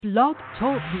Blog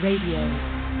Talk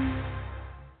Radio.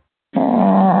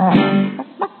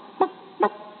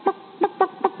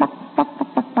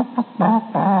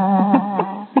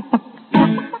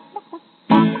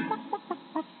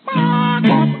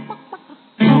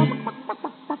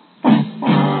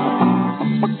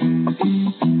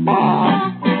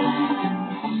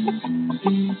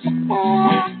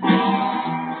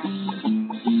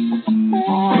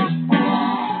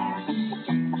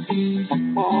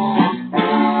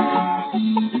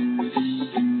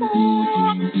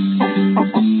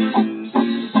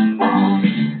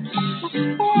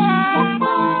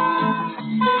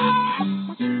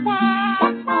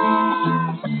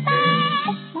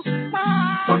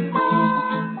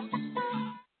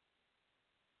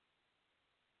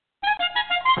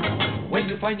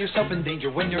 Yourself in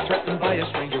danger, when you're threatened by a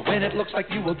stranger, when it looks like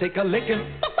you will take a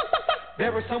licking,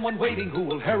 there is someone waiting who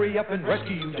will hurry up and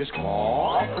rescue you. Just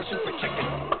call for Super Chicken.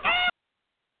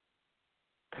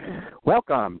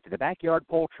 Welcome to the Backyard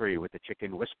Poultry with the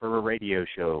Chicken Whisperer radio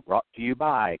show, brought to you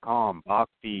by Kalmbach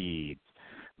Feeds.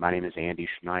 My name is Andy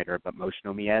Schneider, but most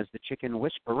know me as the Chicken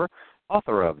Whisperer,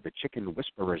 author of The Chicken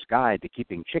Whisperer's Guide to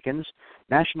Keeping Chickens,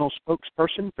 national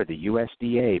spokesperson for the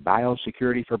USDA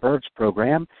Biosecurity for Birds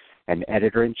program, and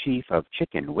editor-in-chief of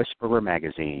Chicken Whisperer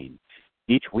magazine.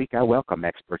 Each week I welcome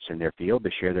experts in their field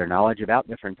to share their knowledge about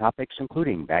different topics,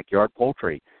 including backyard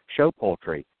poultry, show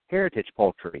poultry, heritage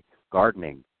poultry,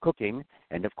 gardening, cooking,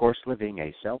 and of course living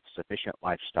a self-sufficient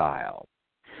lifestyle.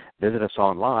 Visit us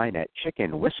online at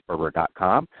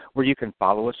chickenwhisperer.com, where you can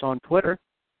follow us on Twitter.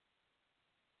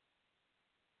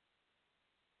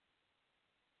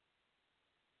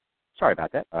 Sorry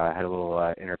about that. I had a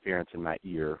little interference in my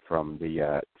ear from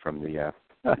the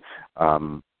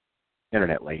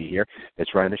internet lady here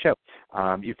that's running the show.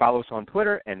 You follow us on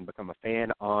Twitter and become a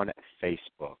fan on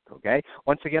Facebook, okay?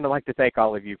 Once again, I'd like to thank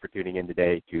all of you for tuning in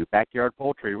today to Backyard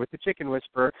Poultry with the Chicken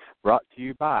Whisperer, brought to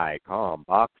you by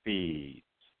Kalmbach Feeds.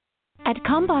 At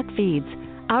Kalmbach Feeds,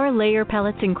 our layer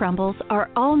pellets and crumbles are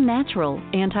all natural,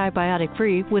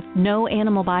 antibiotic-free with no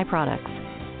animal byproducts.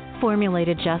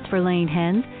 Formulated just for laying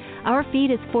hens, our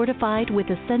feed is fortified with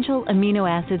essential amino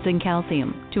acids and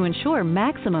calcium to ensure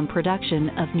maximum production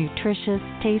of nutritious,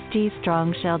 tasty,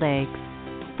 strong-shelled eggs.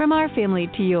 From our family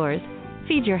to yours,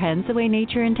 feed your hens the way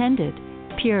nature intended.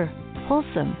 Pure,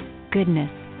 wholesome goodness.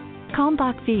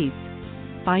 Kalmbach Feeds.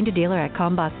 Find a dealer at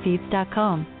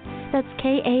kalmbachfeeds.com. That's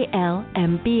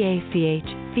KALMBACH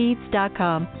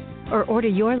feeds.com, or order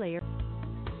your layer.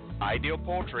 Ideal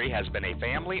Poultry has been a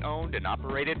family-owned and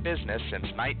operated business since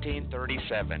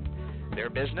 1937.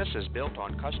 Their business is built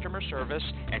on customer service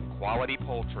and quality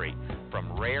poultry,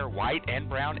 from rare white and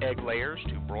brown egg layers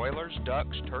to broilers,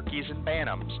 ducks, turkeys, and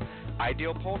bantams.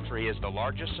 Ideal Poultry is the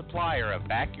largest supplier of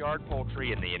backyard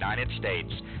poultry in the United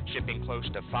States, shipping close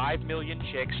to 5 million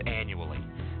chicks annually.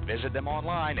 Visit them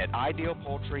online at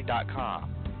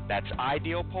idealpoultry.com. That's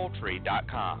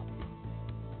idealpoultry.com.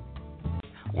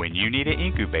 When you need an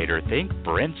incubator, think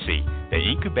Brincy, the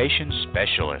incubation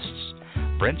specialists.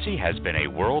 Brincy has been a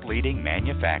world-leading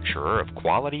manufacturer of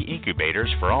quality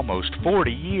incubators for almost 40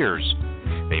 years.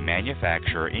 They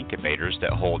manufacture incubators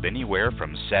that hold anywhere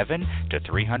from 7 to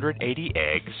 380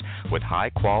 eggs with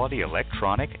high-quality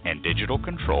electronic and digital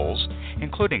controls,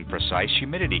 including precise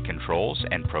humidity controls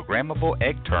and programmable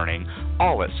egg turning,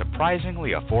 all at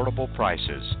surprisingly affordable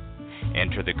prices.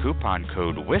 Enter the coupon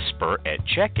code WHISPER at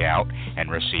checkout and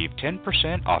receive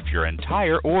 10% off your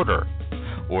entire order.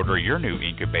 Order your new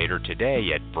incubator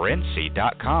today at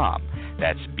Brincy.com.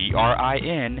 That's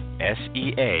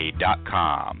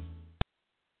BRINSEA.com.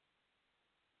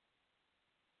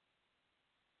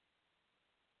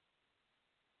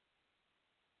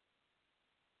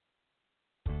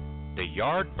 The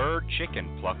Yard Bird Chicken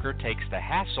Plucker takes the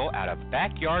hassle out of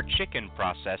backyard chicken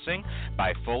processing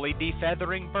by fully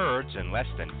defeathering birds in less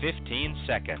than 15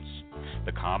 seconds.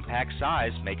 The compact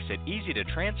size makes it easy to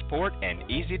transport and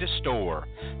easy to store.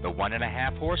 The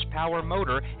 1.5 horsepower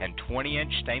motor and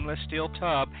 20-inch stainless steel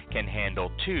tub can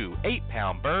handle 2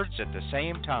 8-pound birds at the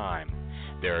same time.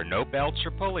 There are no belts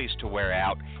or pulleys to wear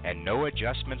out and no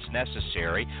adjustments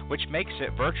necessary, which makes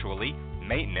it virtually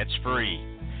maintenance-free.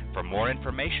 For more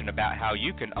information about how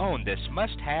you can own this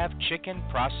must-have chicken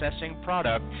processing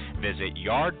product, visit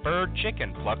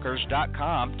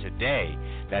yardbirdchickenpluckers.com today.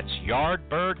 That's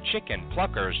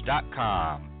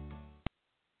yardbirdchickenpluckers.com.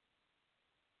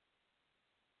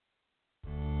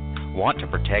 Want to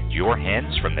protect your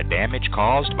hens from the damage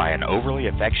caused by an overly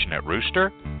affectionate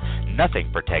rooster?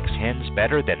 Nothing protects hens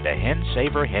better than the Hen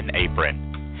Saver Hen Apron.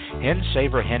 Hen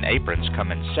Saver hen aprons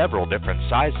come in several different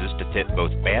sizes to fit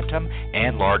both bantam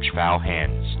and large fowl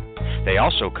hens. They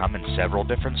also come in several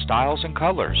different styles and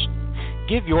colors.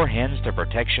 Give your hens the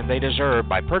protection they deserve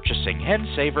by purchasing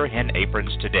Hen Saver hen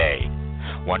aprons today.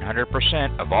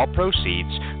 100% of all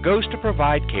proceeds goes to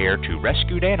provide care to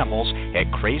rescued animals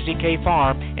at Crazy K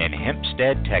Farm in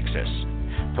Hempstead, Texas.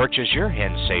 Purchase your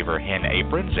Hen Saver hen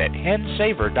aprons at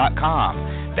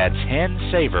hensaver.com. That's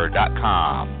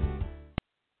hensaver.com.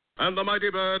 And the mighty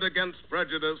bird against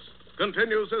prejudice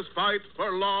continues his fight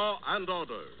for law and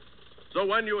order. So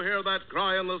when you hear that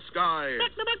cry in the sky,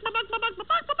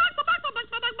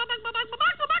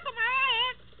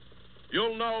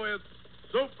 you'll know it's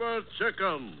Super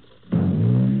Chicken.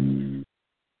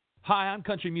 Hi, I'm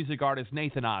country music artist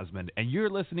Nathan Osmond, and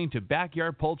you're listening to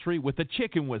Backyard Poultry with the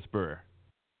Chicken Whisperer.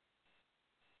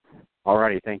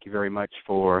 Alrighty, thank you very much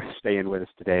for staying with us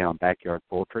today on Backyard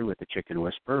Poultry with the Chicken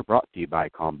Whisperer, brought to you by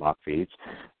Kalmbach Feeds.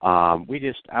 We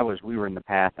were in the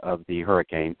path of the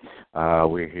hurricane.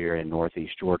 We're here in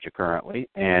northeast Georgia currently,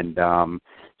 and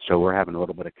so we're having a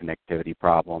little bit of connectivity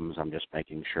problems. I'm just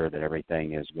making sure that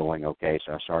everything is going okay.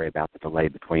 So sorry about the delay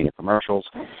between the commercials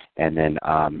and then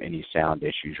any sound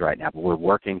issues right now, but we're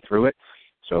working through it.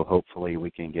 So hopefully we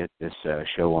can get this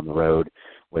show on the road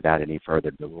without any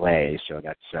further delay. So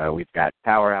that's we've got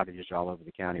power outages all over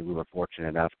the county. We were fortunate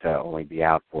enough to only be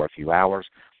out for a few hours,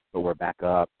 but we're back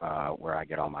up where I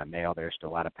get all my mail. There's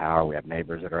still out of power. We have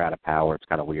neighbors that are out of power. It's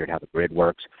kind of weird how the grid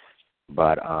works,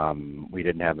 but we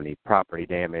didn't have any property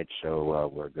damage, so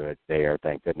we're good there,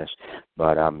 thank goodness.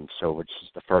 But so this is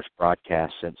the first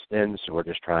broadcast since then, so we're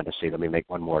just trying to see. Let me make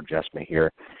one more adjustment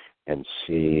here and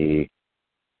see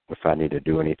if I need to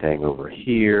do anything over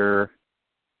here.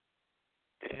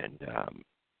 And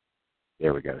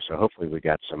there we go. So hopefully we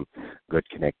got some good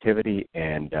connectivity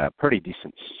and pretty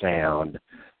decent sound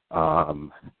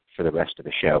for the rest of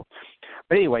the show.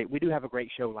 But anyway, we do have a great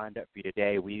show lined up for you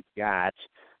today. We've got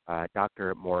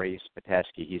Dr. Maurice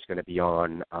Pitesky. He's going to be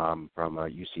on from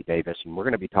UC Davis, and we're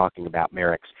going to be talking about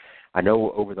Marek's. I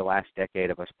know over the last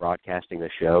decade of us broadcasting the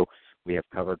show, we have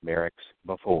covered Marek's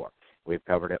before. We've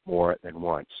covered it more than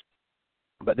once.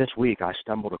 But this week I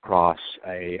stumbled across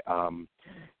I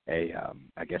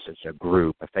guess it's a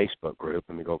group, a Facebook group.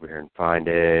 Let me go over here and find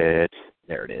it.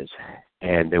 There it is.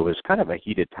 And there was kind of a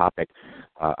heated topic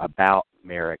about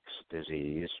Marek's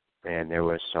disease, and there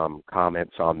was some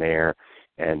comments on there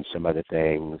and some other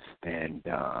things. And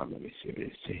let me see what it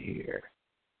is here.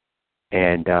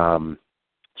 And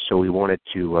so we wanted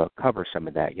to cover some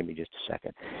of that. Give me just a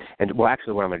second. And, well,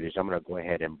 actually what I'm going to do is I'm going to go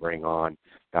ahead and bring on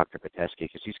Dr. Pitesky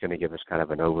because he's going to give us kind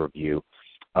of an overview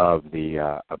of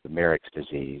the Marek's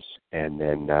disease. And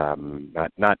then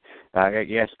I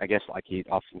guess like he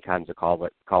oftentimes calls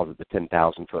it the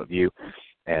 10,000-foot view.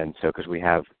 And so because we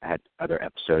have had other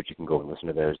episodes, you can go and listen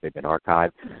to those. They've been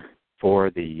archived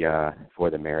for the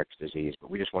Marek's disease.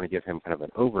 But we just want to give him kind of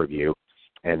an overview.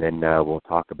 And then we'll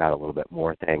talk about a little bit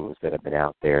more things that have been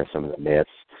out there, some of the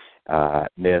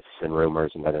myths and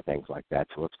rumors and other things like that.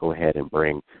 So let's go ahead and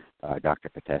bring Dr.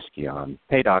 Pitesky on.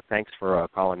 Hey, Doc, thanks for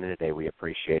calling in today. We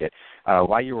appreciate it.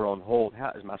 While you were on hold,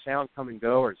 is my sound come and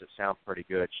go, or does it sound pretty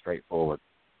good, straightforward?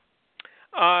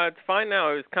 It's fine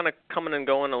now. It was kind of coming and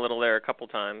going a little there a couple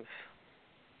times.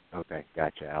 Okay,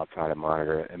 gotcha. I'll try to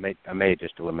monitor it. I may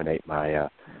just eliminate my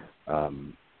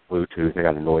Bluetooth. I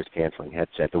got a noise-canceling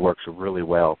headset that works really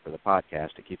well for the podcast.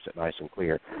 It keeps it nice and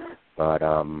clear, but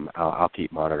I'll keep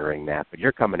monitoring that. But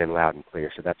you're coming in loud and clear,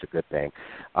 so that's a good thing.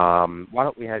 Why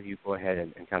don't we have you go ahead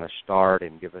and kind of start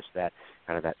and give us that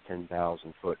kind of that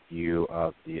 10,000-foot view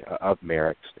of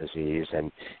Marek's disease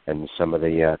and some of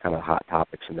the kind of hot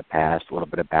topics in the past, a little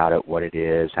bit about it, what it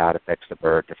is, how it affects the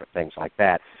bird, different things like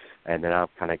that. And then I'll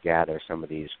kind of gather some of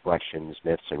these questions,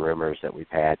 myths, and rumors that we've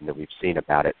had and that we've seen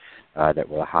about it that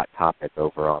were a hot topic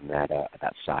over on that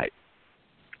site.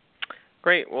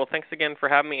 Great. Well, thanks again for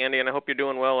having me, Andy, and I hope you're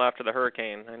doing well after the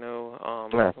hurricane. I know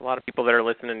a lot of people that are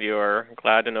listening to you are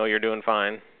glad to know you're doing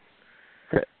fine.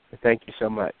 Great. Thank you so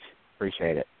much.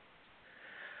 Appreciate it.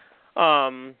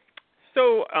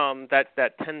 So that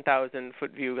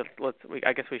 10,000-foot view,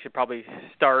 I guess we should probably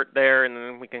start there, and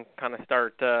then we can kind of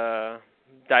start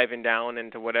diving down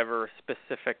into whatever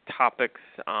specific topics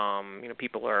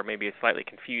people are maybe slightly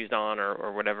confused on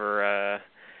or whatever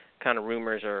kind of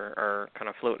rumors are kind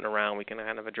of floating around. We can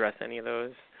kind of address any of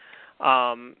those.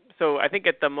 So I think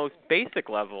at the most basic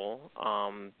level,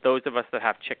 those of us that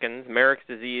have chickens, Marek's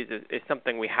disease is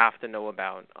something we have to know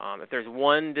about. If there's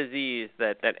one disease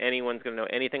that anyone's going to know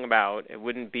anything about, it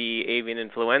wouldn't be avian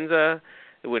influenza,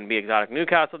 it wouldn't be exotic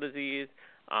Newcastle disease,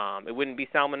 It wouldn't be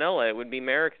salmonella. It would be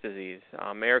Marek's disease.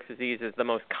 Marek's disease is the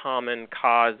most common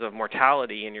cause of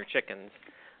mortality in your chickens.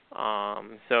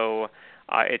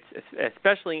 It's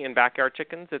especially in backyard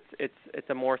chickens. It's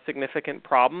a more significant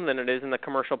problem than it is in the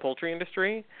commercial poultry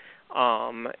industry,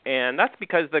 and that's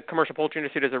because the commercial poultry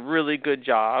industry does a really good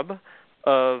job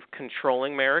of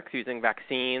controlling Marek's using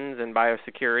vaccines and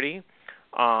biosecurity.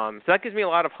 So that gives me a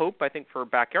lot of hope, I think, for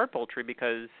backyard poultry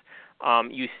because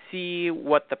you see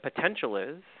what the potential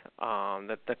is,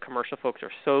 that the commercial folks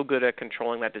are so good at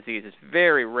controlling that disease. It's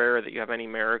very rare that you have any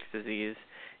Marek's disease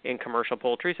in commercial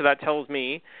poultry. So that tells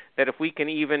me that if we can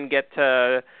even get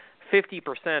to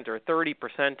 50% or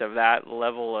 30% of that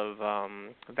level of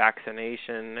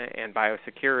vaccination and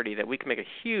biosecurity, that we can make a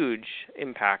huge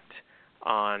impact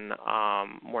on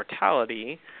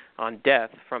mortality, on death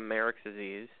from Marek's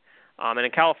disease. And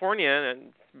in California,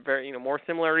 and very more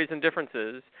similarities and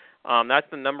differences, that's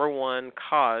the number one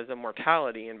cause of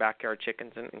mortality in backyard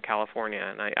chickens in California.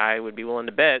 And I would be willing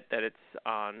to bet that it's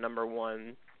number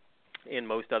one in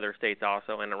most other states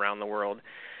also and around the world.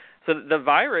 So the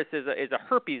virus is a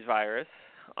herpes virus,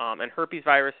 and herpes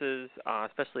viruses,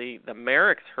 especially the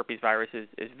Marek's herpes virus,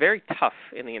 is very tough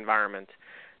in the environment.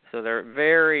 So they're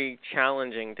very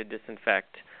challenging to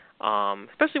disinfect,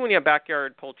 especially when you have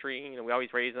backyard poultry. We always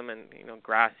raise them in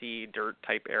grassy,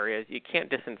 dirt-type areas. You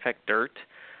can't disinfect dirt.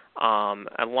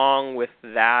 Along with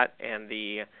that and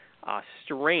the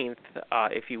strength,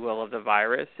 if you will, of the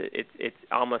virus, it's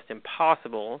almost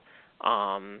impossible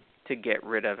to get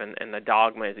rid of, and the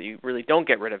dogma is that you really don't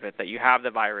get rid of it, that you have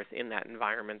the virus in that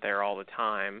environment there all the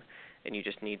time, and you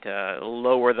just need to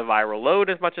lower the viral load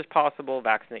as much as possible,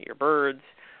 vaccinate your birds,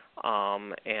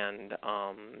 and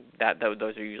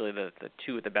those are usually the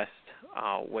two of the best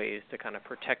ways to kind of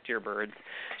protect your birds.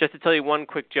 Just to tell you one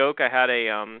quick joke, I had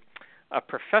a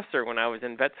professor when I was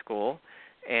in vet school,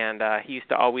 and he used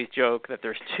to always joke that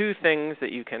there's two things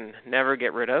that you can never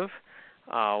get rid of.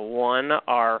 One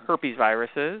are herpes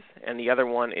viruses, and the other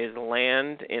one is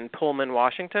land in Pullman,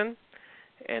 Washington.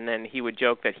 And then he would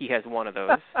joke that he has one of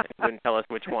those, and he wouldn't tell us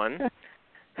which one.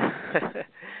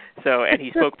 And he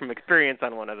spoke from experience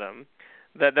on one of them.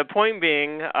 The point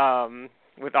being,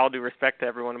 with all due respect to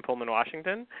everyone in Pullman,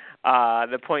 Washington,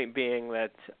 the point being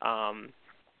that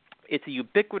it's a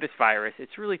ubiquitous virus.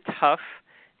 It's really tough.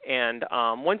 And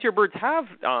once your birds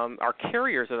are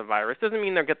carriers of the virus, doesn't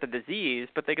mean they'll get the disease,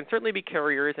 but they can certainly be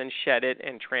carriers and shed it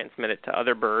and transmit it to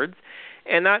other birds.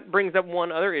 And that brings up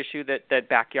one other issue that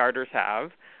backyarders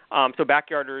have. So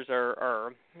backyarders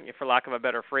are, for lack of a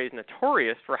better phrase,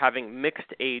 notorious for having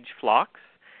mixed-age flocks.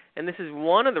 And this is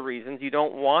one of the reasons you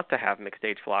don't want to have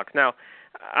mixed-age flocks. Now,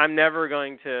 I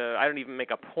don't even make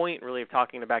a point really of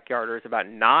talking to backyarders about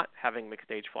not having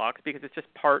mixed-age flocks because it's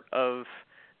just part of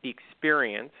the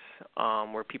experience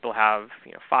where people have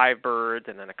 5 birds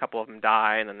and then a couple of them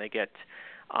die and then they get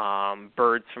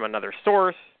birds from another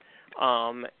source.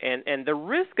 And the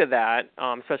risk of that,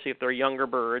 especially if they're younger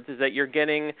birds, is that you're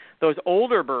getting those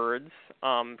older birds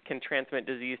can transmit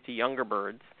disease to younger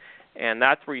birds. And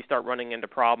that's where you start running into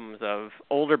problems of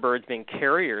older birds being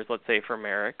carriers, let's say, for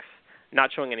Marek's,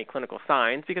 not showing any clinical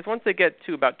signs, because once they get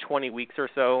to about 20 weeks or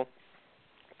so,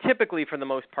 typically for the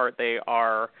most part they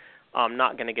are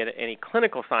not going to get any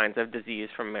clinical signs of disease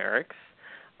from Marek's,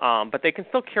 but they can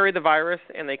still carry the virus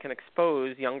and they can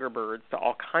expose younger birds to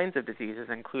all kinds of diseases,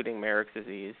 including Marek's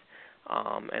disease,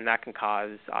 and that can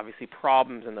cause, obviously,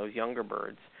 problems in those younger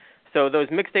birds. So those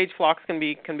mixed-age flocks can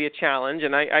be a challenge,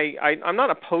 and I'm not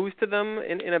opposed to them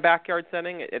in a backyard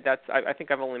setting. I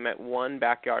think I've only met one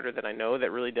backyarder that I know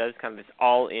that really does kind of this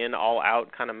all-in,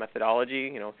 all-out kind of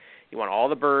methodology. You want all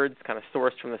the birds kind of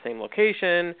sourced from the same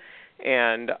location,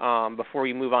 and before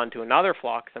you move on to another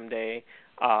flock someday,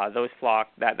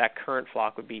 that current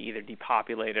flock would be either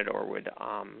depopulated or would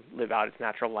live out its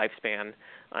natural lifespan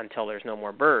until there's no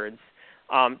more birds.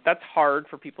 That's hard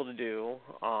for people to do,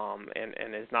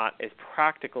 and is not as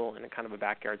practical in a kind of a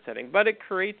backyard setting, but it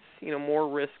creates more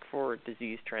risk for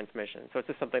disease transmission. So it's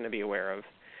just something to be aware of.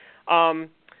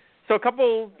 So a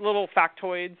couple little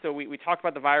factoids. So we talked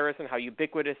about the virus and how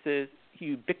ubiquitous it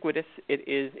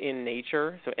is in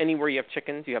nature. So anywhere you have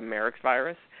chickens, you have Marek's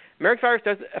virus. Marek's virus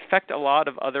does affect a lot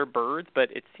of other birds, but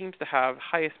it seems to have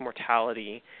highest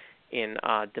mortality in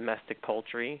domestic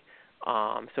poultry.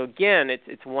 So again,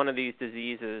 it's one of these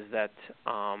diseases that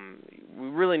we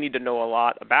really need to know a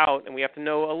lot about, and we have to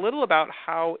know a little about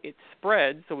how it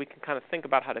spreads so we can kind of think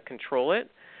about how to control it.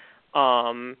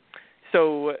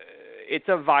 So it's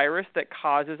a virus that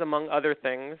causes, among other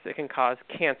things, it can cause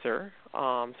cancer.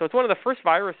 So it's one of the first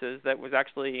viruses that was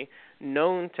actually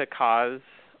known to cause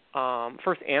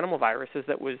first animal viruses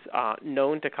that was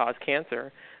known to cause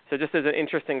cancer. So just as an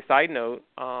interesting side note,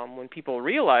 when people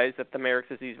realized that the Marek's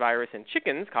disease virus in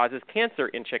chickens causes cancer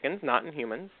in chickens, not in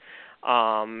humans,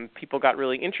 people got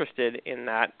really interested in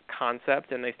that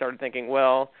concept, and they started thinking,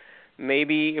 well,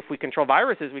 maybe if we control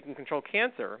viruses, we can control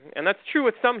cancer. And that's true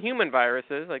with some human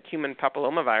viruses, like human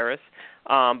papillomavirus,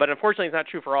 but unfortunately it's not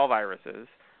true for all viruses.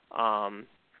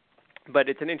 But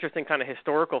it's an interesting kind of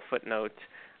historical footnote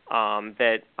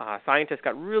that scientists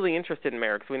got really interested in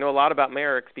Marek's. We know a lot about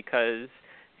Marek's because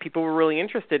people were really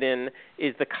interested in,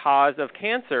 is the cause of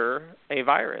cancer a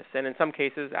virus? And in some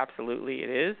cases, absolutely it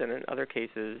is, and in other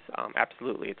cases,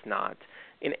 absolutely it's not.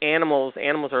 In animals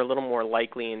are a little more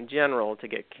likely in general to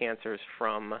get cancers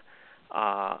from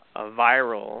a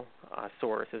viral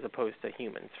source as opposed to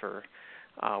humans for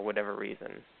whatever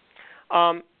reason.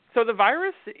 So the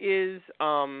virus is,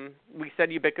 we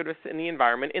said, ubiquitous in the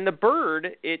environment. In the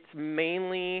bird, it's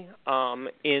mainly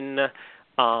in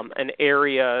an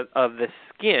area of the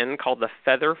skin called the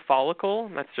feather follicle.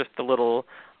 That's just the little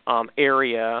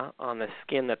area on the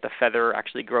skin that the feather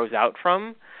actually grows out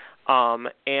from.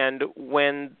 And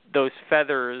when those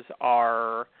feathers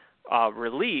are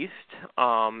released,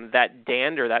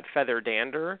 that feather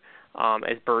dander,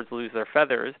 as birds lose their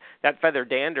feathers, that feather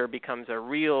dander becomes a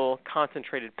real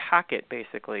concentrated packet,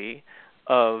 basically,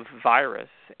 of virus,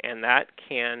 and that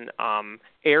can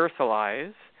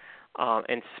aerosolize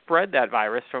and spread that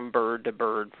virus from bird to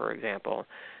bird, for example.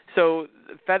 So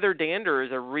feather dander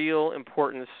is a real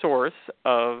important source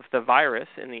of the virus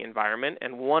in the environment,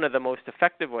 and one of the most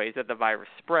effective ways that the virus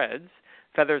spreads.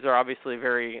 Feathers are obviously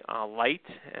very light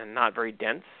and not very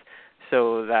dense,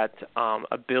 so that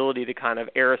ability to kind of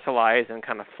aerosolize and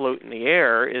kind of float in the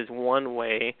air is one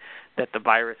way that the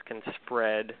virus can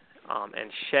spread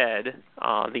and shed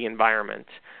the environment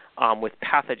with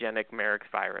pathogenic Marek's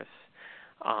virus.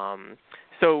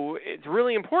 So it's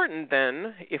really important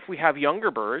then, if we have younger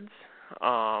birds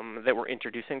that we're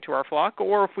introducing to our flock,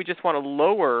 or if we just want to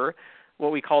lower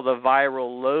what we call the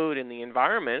viral load in the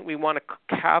environment, we want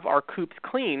to have our coops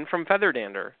clean from feather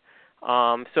dander.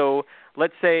 So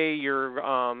let's say you're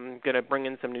going to bring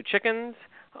in some new chickens,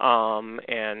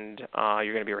 and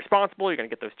you're going to be responsible. You're going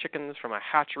to get those chickens from a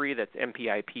hatchery that's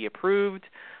MPIP approved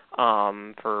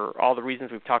for all the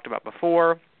reasons we've talked about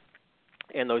before.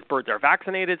 And those birds are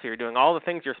vaccinated, so you're doing all the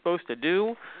things you're supposed to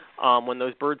do when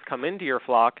those birds come into your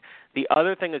flock. The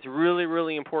other thing that's really,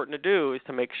 really important to do is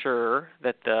to make sure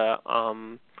that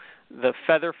the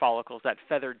feather follicles, that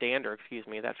feather dander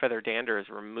is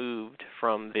removed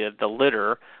from the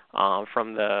litter,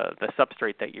 from the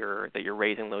substrate that you're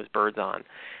raising those birds on.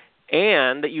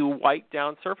 And that you wipe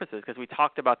down surfaces, because we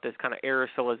talked about this kind of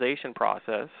aerosolization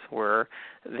process where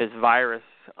this virus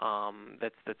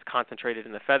that's concentrated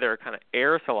in the feather kind of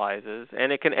aerosolizes,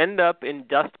 and it can end up in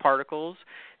dust particles,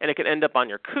 and it can end up on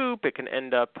your coop. It can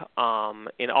end up on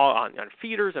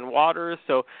feeders and waters.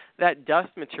 So that dust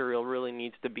material really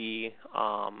needs to be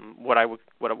what I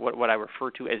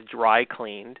refer to as dry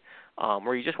cleaned,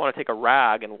 where you just want to take a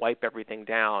rag and wipe everything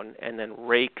down, and then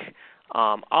rake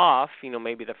off,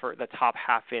 maybe the top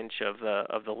half inch of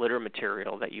the litter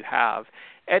material that you have.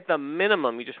 At the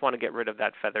minimum, you just want to get rid of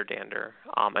that feather dander,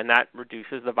 and that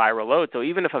reduces the viral load. So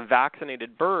even if a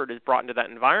vaccinated bird is brought into that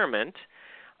environment,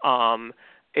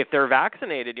 if they're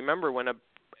vaccinated, you remember when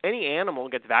any animal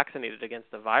gets vaccinated against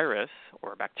a virus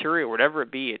or a bacteria or whatever it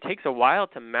be, it takes a while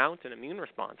to mount an immune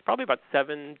response, probably about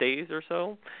 7 days or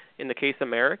so in the case of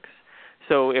Marek's.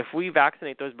 So if we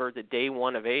vaccinate those birds at day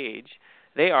 1 of age,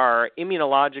 they are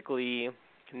immunologically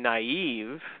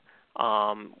naive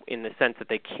in the sense that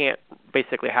they can't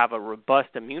basically have a robust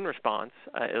immune response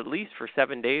at least for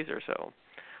 7 days or so.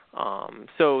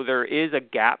 So there is a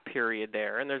gap period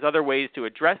there, and there's other ways to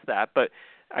address that, but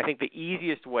I think the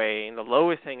easiest way and the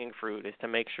lowest hanging fruit is to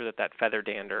make sure that feather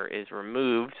dander is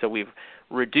removed, so we've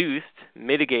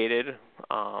mitigated,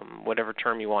 whatever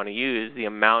term you want to use, the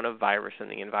amount of virus in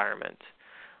the environment.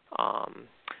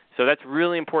 So that's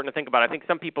really important to think about. I think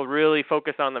some people really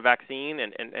focus on the vaccine,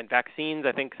 and vaccines,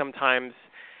 I think, sometimes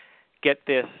get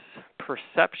this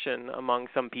perception among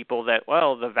some people that,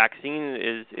 well, the vaccine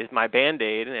is my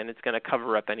Band-Aid, and it's going to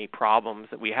cover up any problems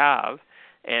that we have.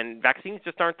 And vaccines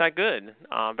just aren't that good.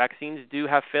 Vaccines do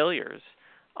have failures.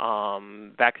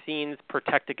 Vaccines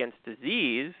protect against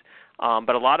disease,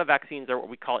 but a lot of vaccines are what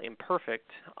we call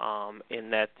imperfect, in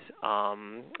that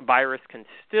virus can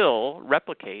still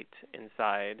replicate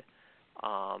inside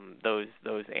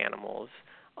those animals,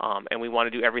 and we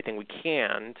want to do everything we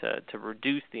can to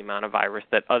reduce the amount of virus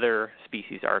that other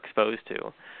species are exposed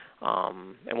to.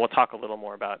 And we'll talk a little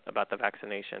more about the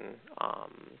vaccination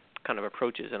kind of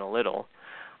approaches in a little.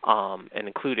 and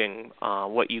including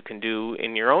what you can do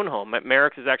in your own home.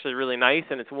 Marek's is actually really nice,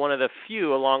 and it's one of the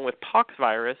few, along with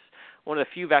poxvirus, one of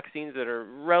the few vaccines that are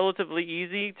relatively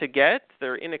easy to get.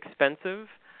 They're inexpensive,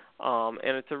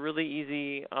 and it's a really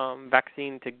easy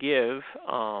vaccine to give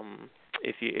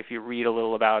if you read a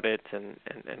little about it and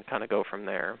kind of go from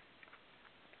there.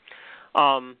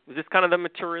 Is this kind of the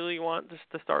material you want just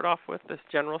to start off with, this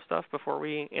general stuff, before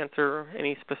we answer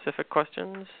any specific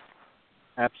questions?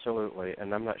 Absolutely,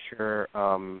 and I'm not sure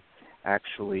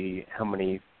actually how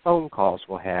many phone calls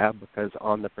we'll have, because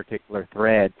on the particular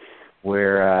thread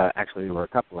where actually there were a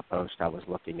couple of posts I was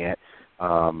looking at,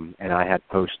 and I had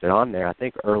posted on there, I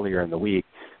think earlier in the week,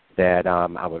 that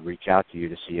I would reach out to you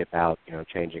to see about,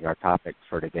 changing our topic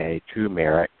for today to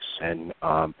Marek's and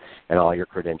all your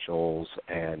credentials,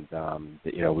 and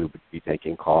we would be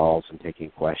taking calls and taking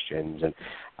questions, and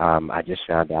I just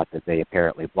found out that they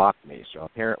apparently blocked me. So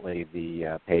apparently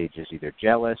the page is either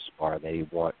jealous, or they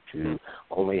want to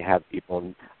only have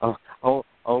people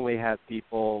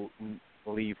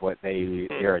believe what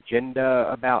their agenda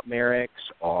about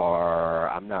Marek's, or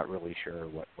I'm not really sure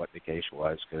what the case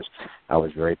was, because I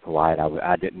was very polite.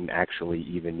 I didn't actually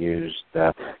even use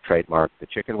the trademark The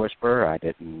Chicken Whisperer. I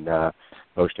didn't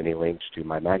post any links to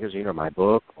my magazine or my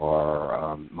book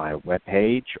or my web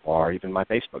page or even my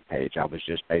Facebook page. I was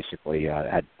just basically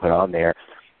had put on there.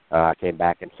 I came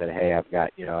back and said, hey, I've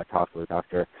got, I talked with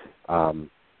Dr.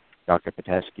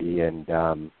 Pitesky,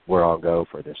 and we're on go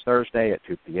for this Thursday at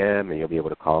 2 p.m., and you'll be able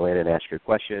to call in and ask your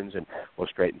questions, and we'll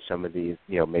straighten some of these,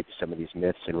 maybe some of these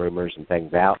myths and rumors and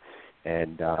things out.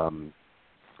 And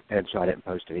so I didn't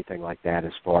post anything like that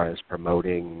as far as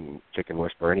promoting Chicken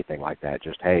Whisperer or anything like that.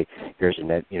 Just, hey, here's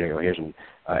an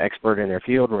expert in their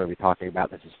field. We're going to be talking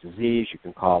about this disease. You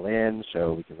can call in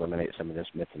so we can eliminate some of this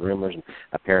myth and rumors. And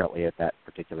apparently at that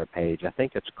particular page, I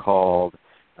think it's called,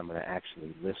 I'm going to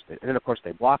actually list it. And then, of course,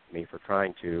 they blocked me for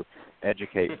trying to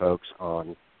educate folks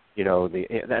on,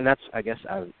 and that's, I guess,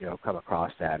 I've, come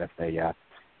across that if they,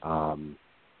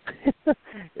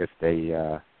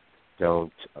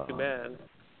 don't. Too bad.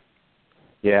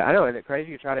 Yeah, I know. Isn't it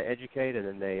crazy? You try to educate, and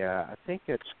then they, I think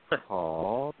it's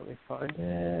called, let me find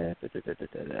it.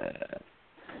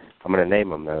 I'm going to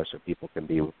name them, though, so people can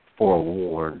be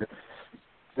forewarned.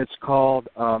 It's called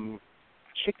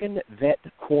Chicken Vet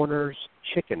Corners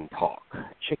Chicken Talk.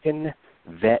 Chicken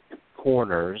Vet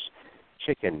Corners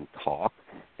Chicken Talk.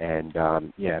 And,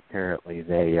 apparently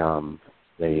they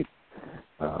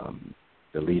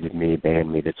deleted me,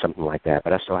 banned me, did something like that.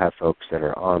 But I still have folks that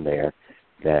are on there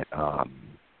that, let's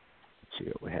see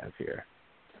what we have here,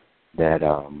 that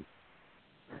are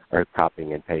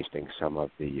copying and pasting some of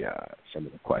the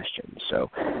questions. So,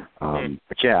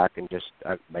 but yeah, I can just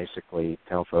basically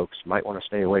tell folks might want to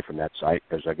stay away from that site,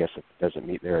 because I guess if it doesn't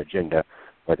meet their agenda,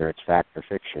 whether it's fact or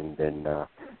fiction, then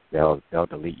they'll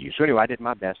delete you. So anyway, I did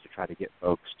my best to try to get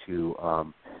folks to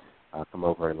come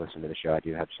over and listen to the show. I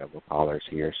do have several callers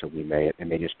here, so they may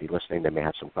just be listening. They may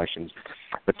have some questions,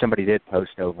 but somebody did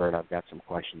post over, and I've got some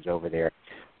questions over there.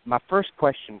 My first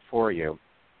question for you.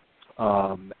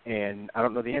 And I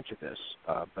don't know the answer to this,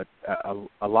 but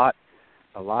a lot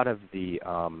of the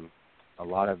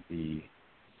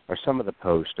or some of the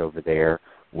posts over there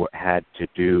had to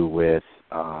do with,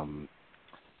 I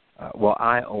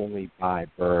only buy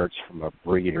birds from a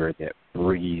breeder that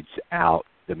breeds out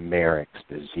the Marek's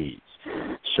disease.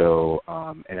 So,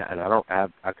 and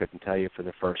I couldn't tell you for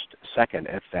the first second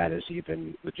if that is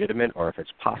even legitimate, or if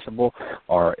it's possible,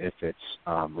 or if it's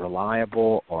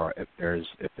reliable, or if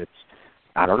it's,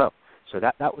 I don't know. So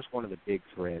that was one of the big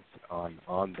threads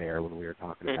on there when we were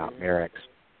talking about Marek's.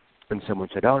 And someone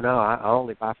said, oh, no, I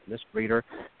only buy from this breeder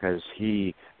because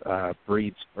he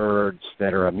breeds birds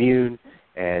that are immune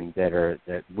and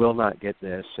that will not get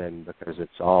this, and because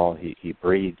it's all he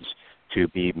breeds to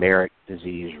be Marek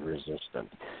disease resistant,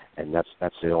 and that's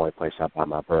the only place I buy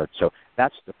my birds. So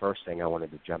that's the first thing I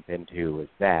wanted to jump into, was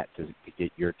that to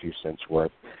get your 2 cents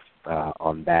worth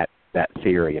on that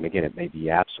theory. And again, it may be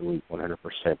absolute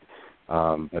 100%,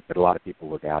 but a lot of people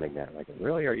were doubting that. Like,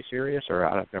 really, are you serious? Or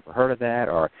I've never heard of that.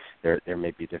 Or there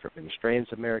may be different strains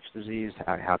of Marek's disease.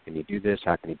 How can you do this?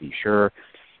 How can you be sure?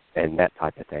 And that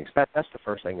type of thing. So that's the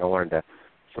first thing I wanted to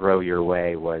throw your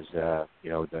way, was the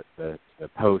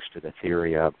post to the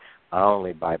theory of, I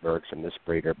only buy birds from this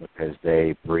breeder because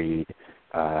they breed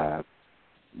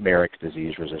Marek's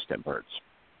disease resistant birds.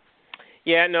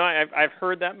 Yeah, no, I've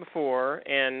heard that before,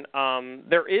 and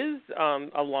there is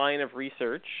a line of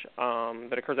research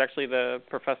that occurs. Actually, the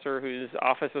professor whose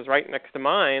office is right next to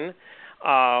mine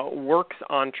works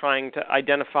on trying to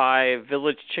identify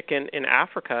village chicken in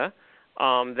Africa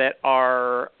that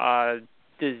are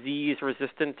disease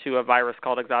resistant to a virus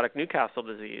called exotic Newcastle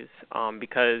disease,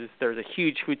 because there's a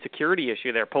huge food security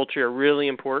issue there. Poultry are really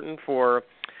important for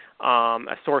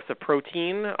a source of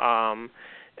protein,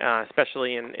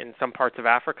 especially in some parts of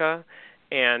Africa.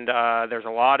 And there's a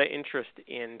lot of interest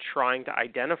in trying to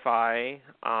identify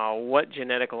what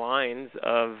genetic lines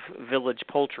of village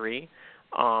poultry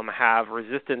have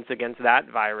resistance against that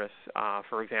virus,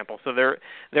 for example. So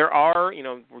there are,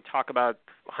 we talk about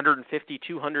 150,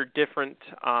 200 different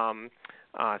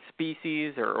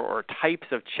species or types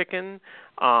of chicken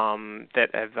that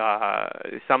have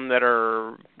some that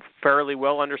are fairly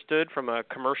well understood from a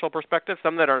commercial perspective,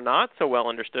 some that are not so well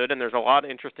understood, and there's a lot of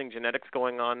interesting genetics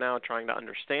going on now trying to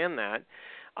understand that.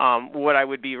 What I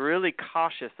would be really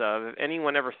cautious of, if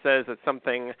anyone ever says that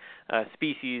something,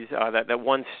 species, that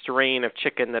one strain of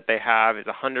chicken that they have is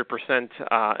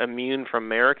 100% immune from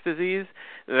Marek's disease,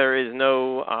 there is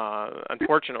no,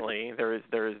 unfortunately, there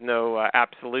is no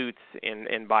absolutes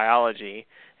in biology,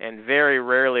 and very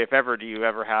rarely, if ever, do you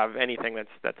ever have anything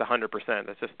that's 100%.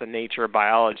 That's just the nature of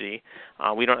biology.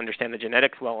 We don't understand the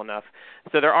genetics well enough.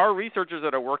 So there are researchers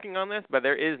that are working on this, but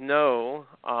there is no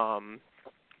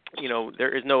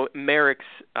there is no Marek's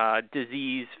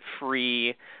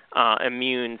disease-free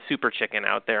immune super chicken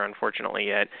out there, unfortunately,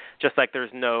 yet. Just like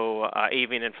there's no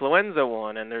avian influenza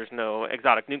one and there's no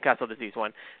exotic Newcastle disease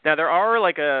one. Now there are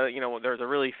there's a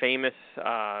really famous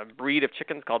breed of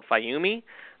chickens called Fayumi.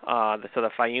 So the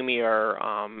Fayumi are,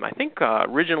 I think,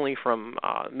 originally from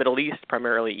Middle East,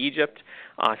 primarily Egypt.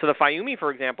 So the Fayumi,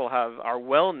 for example, are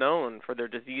well known for their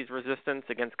disease resistance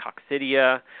against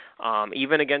coccidia,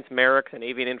 even against Marek's and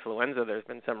avian influenza. There's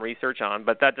been some research on,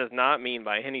 but that does not mean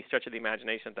by any stretch of the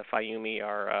imagination that the Fayumi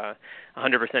are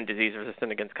 100% disease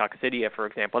resistant against coccidia, for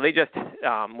example. They just,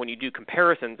 when you do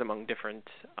comparisons among different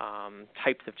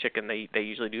types of chicken, they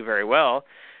usually do very well.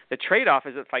 The trade-off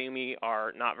is that Fayumi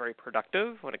are not very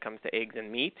productive when it comes to eggs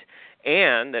and meat,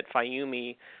 and that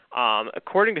Fayumi,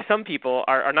 according to some people,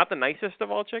 are not the nicest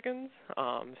of all chickens,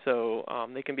 so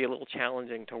they can be a little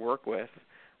challenging to work with.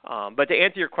 But to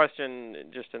answer your question,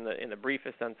 just in the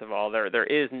briefest sense of all, there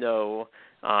is no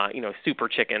super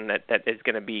chicken that is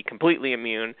going to be completely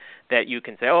immune, that you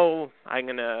can say, oh, I'm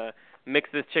going to mix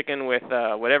this chicken with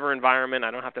whatever environment.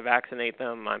 I don't have to vaccinate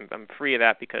them. I'm free of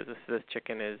that because this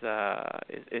chicken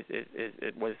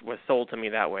was sold to me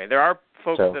that way. There are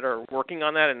folks that are working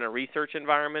on that in a research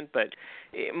environment, but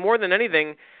more than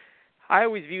anything, I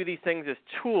always view these things as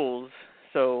tools.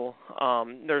 So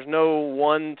there's no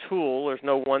one tool, there's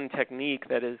no one technique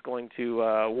that is going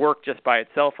to work just by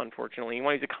itself, unfortunately. You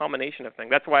want to use a combination of things.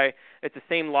 That's why it's the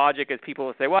same logic as people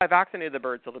will say, well, I vaccinated the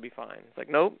birds, so they'll be fine. It's like,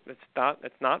 nope, it's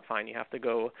not fine. You have to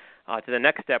go to the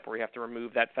next step where you have to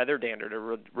remove that feather dander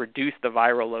to reduce the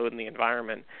viral load in the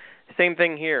environment. Same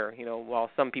thing here. While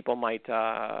some people might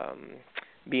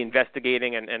be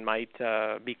investigating and might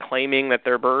be claiming that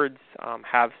their birds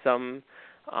have some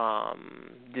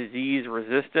disease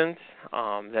resistance,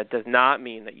 that does not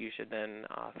mean that you should then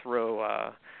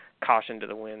throw caution to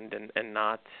the wind and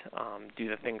not do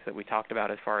the things that we talked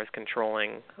about as far as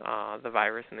controlling the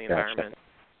virus in the environment.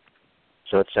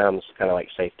 So it sounds kind of like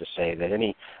safe to say that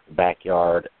any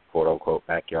backyard, quote-unquote,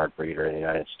 backyard breeder in the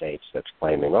United States that's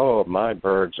claiming, oh, my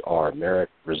birds are Marek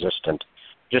resistant,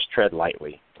 just tread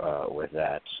lightly with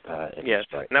that. Yes,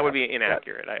 and that would be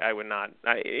inaccurate. I would not.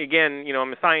 Again,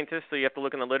 I'm a scientist, so you have to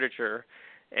look in the literature,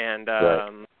 and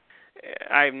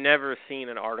I've never seen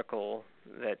an article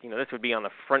that, this would be on the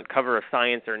front cover of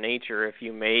Science or Nature if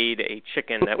you made a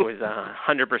chicken that was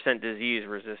 100% disease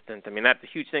resistant. I mean, that's a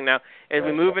huge thing. Now, as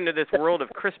we move into this world of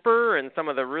CRISPR and some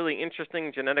of the really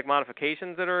interesting genetic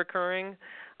modifications that are occurring,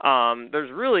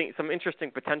 there's really some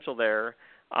interesting potential there.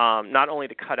 Not only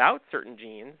to cut out certain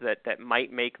genes that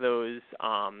might make those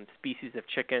species of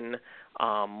chicken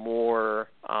more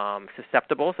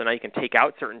susceptible, so now you can take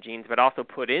out certain genes, but also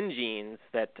put in genes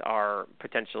that are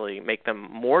potentially make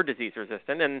them more disease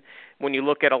resistant. And when you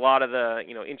look at a lot of the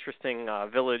interesting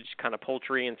village kind of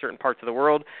poultry in certain parts of the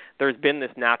world, there's been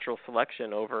this natural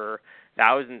selection over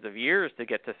thousands of years to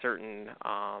get to certain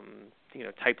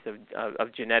types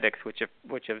of genetics which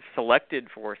have selected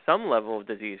for some level of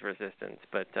disease resistance,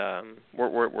 but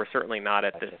we're certainly not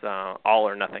at this all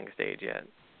or nothing stage yet.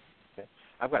 Okay.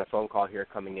 I've got a phone call here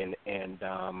coming in, and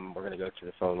we're going to go to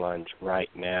the phone lines right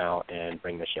now and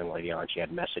bring this young lady on. She had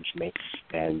messaged me,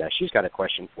 and she's got a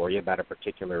question for you about a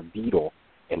particular beetle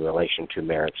in relation to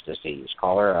Marek's disease.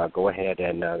 Caller, go ahead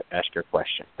and ask your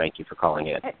question. Thank you for calling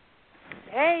in.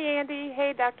 Hey, Andy.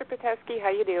 Hey, Dr. Pitesky.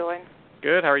 How you doing?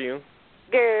 Good. How are you?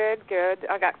 Good.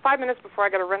 I got 5 minutes before I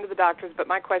got to run to the doctors, but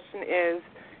my question is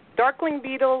darkling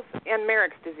beetles and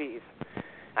Marek's disease.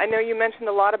 I know you mentioned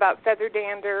a lot about feather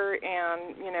dander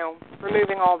and,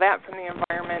 removing all that from the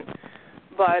environment.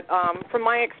 But from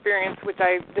my experience, which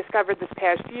I discovered this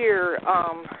past year,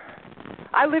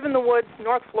 I live in the woods,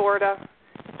 North Florida.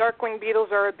 Dark-winged beetles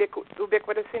are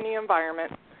ubiquitous in the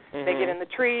environment. Mm-hmm. They get in the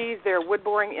trees. They're a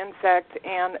wood-boring insect,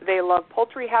 and they love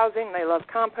poultry housing. They love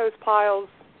compost piles,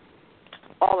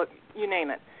 you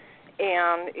name it.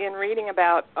 And in reading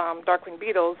about dark-winged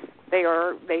beetles,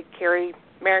 they carry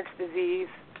Marek's disease,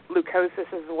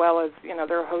 leukosis, as well as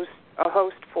they're a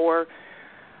host for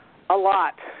a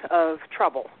lot of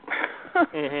trouble.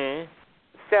 Mm-hmm.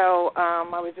 So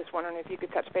I was just wondering if you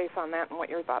could touch base on that and what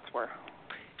your thoughts were.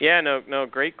 Yeah, no,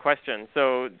 great question.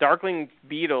 So dark-winged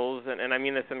beetles, and I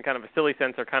mean this in kind of a silly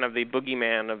sense, are kind of the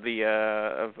boogeyman of the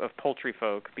of poultry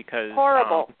folk because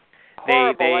horrible.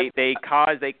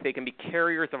 They can be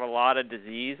carriers of a lot of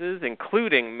diseases,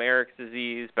 including Marek's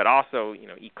disease, but also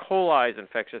E. coli's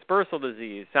infectious bursal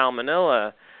disease,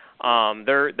 salmonella.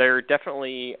 They're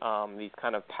definitely these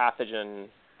kind of pathogen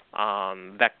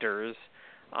vectors,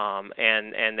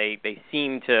 and they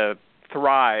seem to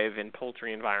thrive in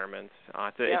poultry environments.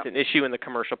 It's an issue in the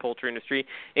commercial poultry industry.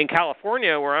 In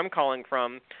California, where I'm calling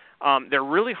from, they're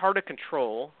really hard to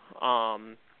control,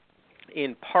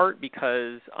 in part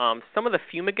because some of the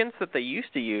fumigants that they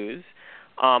used to use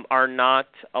are not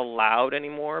allowed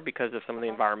anymore because of some of the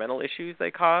environmental issues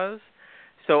they cause.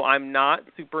 So I'm not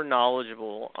super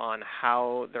knowledgeable on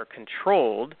how they're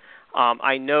controlled.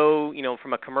 I know,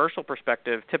 from a commercial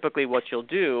perspective, typically what you'll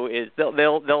do is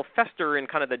they'll fester in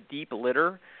kind of the deep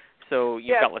litter. So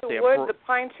you've got, let's say, the wood, the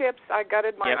pine chips. I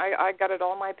gutted I gutted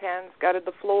all my pens, gutted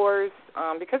the floors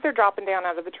because they're dropping down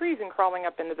out of the trees and crawling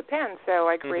up into the pen. So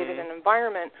I created an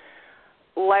environment.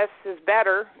 Less is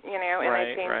better, and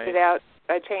I changed it out.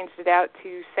 I changed it out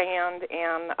to sand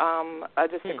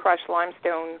and just a crushed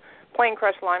limestone, plain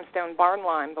crushed limestone barn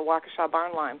lime, the Waukesha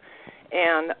barn lime.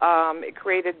 And it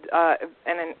created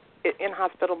an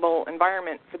inhospitable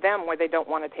environment for them where they don't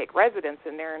want to take residents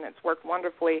in there, and it's worked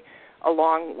wonderfully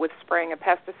along with spraying a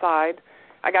pesticide.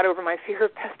 I got over my fear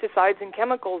of pesticides and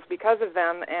chemicals because of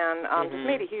them, and just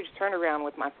made a huge turnaround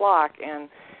with my flock. And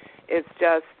it's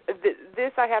just,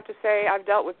 this I have to say, I've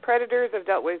dealt with predators, I've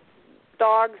dealt with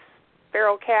dogs,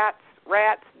 feral cats,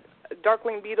 rats,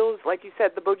 dark-winged beetles, like you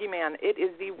said, the boogeyman. It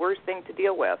is the worst thing to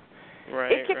deal with.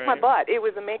 It kicked my butt. It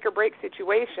was a make-or-break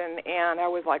situation, and I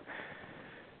was like,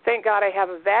 thank God I have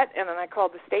a vet, and then I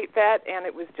called the state vet, and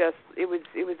it was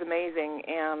amazing,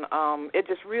 and it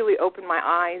just really opened my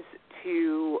eyes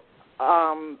to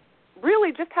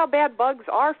really just how bad bugs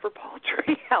are for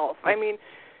poultry health. I mean,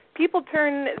 people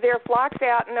turn their flocks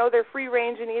out and know they're free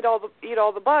range and eat all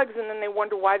the bugs, and then they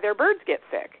wonder why their birds get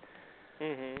sick.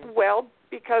 Mm-hmm. Well,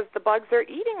 because the bugs they're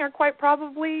eating are quite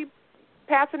probably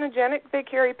pathogentic. They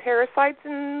carry parasites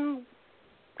and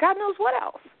God knows what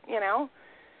else,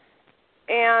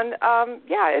 And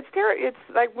it's scary. It's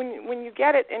like when you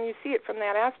get it and you see it from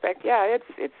that aspect. Yeah,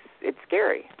 it's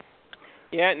scary.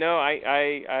 Yeah, no,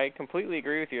 I completely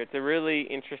agree with you. It's a really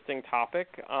interesting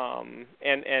topic,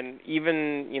 and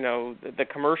even the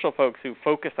commercial folks who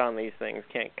focus on these things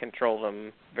can't control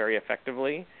them very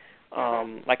effectively.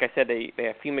 Like I said, they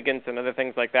have fumigants and other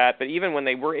things like that. But even when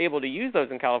they were able to use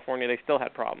those in California, they still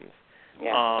had problems.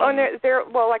 Yeah. And they're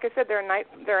like I said, they're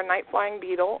a night flying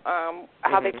beetle.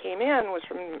 How they came in was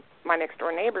from my next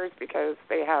door neighbors because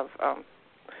they have.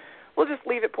 We'll just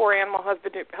leave it poor animal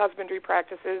husbandry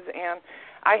practices, and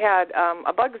I had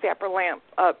a bug zapper lamp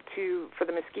up for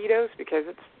the mosquitoes because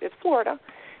it's Florida,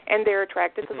 and they're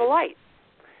attracted to the light.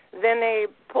 Then they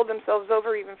pulled themselves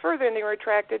over even further, and they were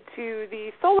attracted to the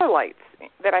solar lights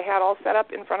that I had all set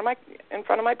up in front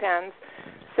of my pens.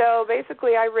 So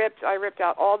basically, I ripped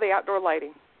out all the outdoor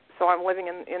lighting. So I'm living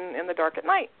in the dark at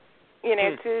night,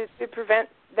 to prevent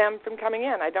them from coming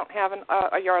in. I don't have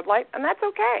a yard light, and that's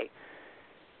okay,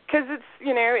 because it's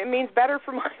it means better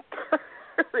for my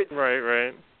birds.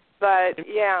 Right. But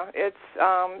yeah, it's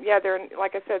they're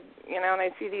like I said, and I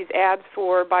see these ads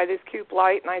for buy this coop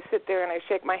light, and I sit there and I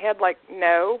shake my head like,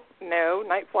 no,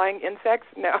 night flying insects,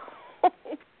 no.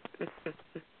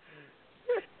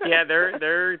 Yeah,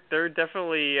 they're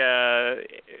definitely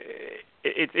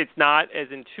it's not as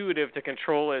intuitive to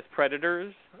control as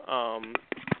predators, and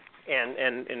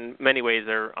in many ways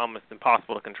they're almost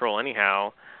impossible to control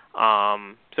anyhow.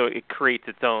 So it creates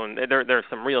its own. There's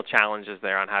some real challenges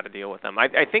there on how to deal with them.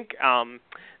 I think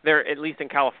there, at least in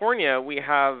California, we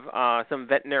have some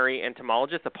veterinary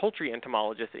entomologists, a poultry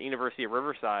entomologist at University of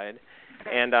Riverside,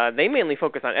 and they mainly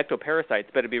focus on ectoparasites.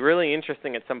 But it'd be really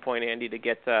interesting at some point, Andy, to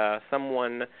get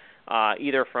someone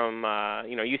either from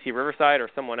UC Riverside or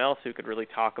someone else who could really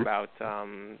talk about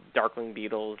darkling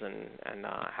beetles and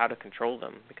how to control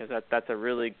them, because that's a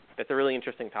really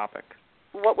interesting topic.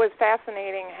 What was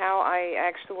fascinating, how I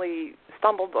actually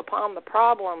stumbled upon the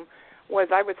problem, was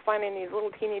I was finding these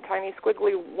little teeny tiny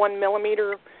squiggly 1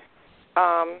 millimeter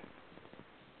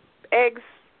eggs,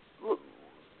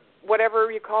 whatever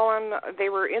you call them. They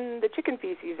were in the chicken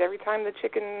feces every time the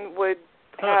chicken would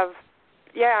have,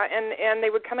 and they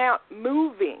would come out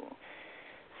moving.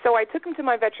 So I took them to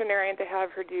my veterinarian to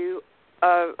have her do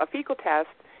a fecal test,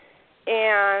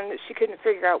 and she couldn't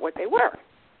figure out what they were.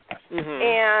 Mm-hmm.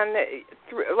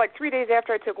 And like 3 days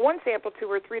after I took one sample to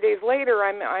her, 3 days later,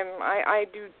 I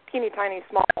do teeny tiny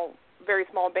small, very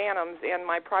small bantams and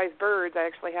my prize birds. I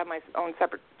actually have my own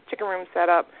separate chicken room set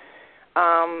up.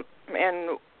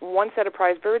 And one set of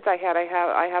prize birds I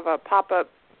have a pop-up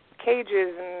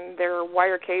cages, and they're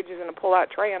wire cages and a pull-out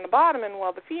tray on the bottom. And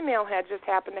while the female had just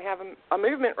happened to have a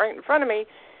movement right in front of me,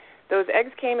 those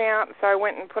eggs came out. So I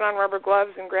went and put on rubber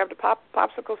gloves and grabbed a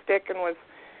popsicle stick and was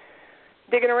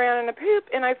digging around in the poop,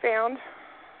 and I found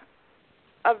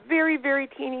a very, very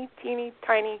teeny,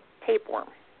 tiny tapeworm.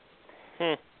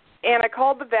 And I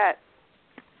called the vet.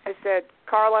 I said,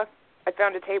 Carla, I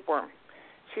found a tapeworm.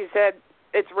 She said,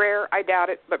 it's rare, I doubt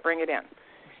it, but bring it in.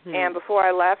 And before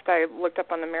I left, I looked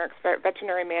up on the Marek's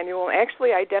veterinary manual and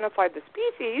actually identified the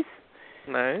species.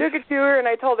 Nice. Took it to her, and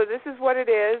I told her, this is what it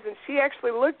is, and she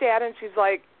actually looked at it, and she's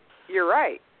like, you're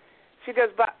right. She goes,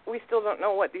 but we still don't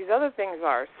know what these other things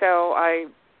are. So I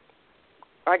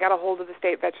got a hold of the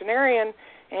state veterinarian,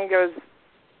 and he goes,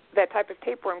 that type of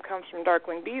tapeworm comes from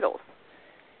darkling beetles.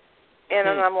 And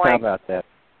then I'm like, how about that?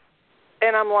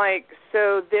 And I'm like,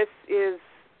 so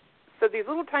these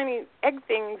little tiny egg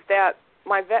things that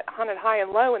my vet hunted high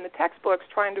and low in the textbooks,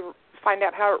 trying to find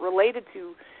out how it related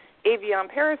to avian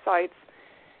parasites.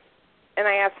 And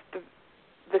I asked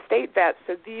the state vet,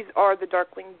 so these are the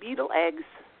darkling beetle eggs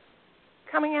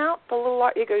coming out?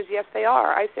 He goes, yes, they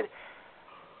are. I said,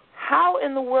 how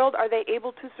in the world are they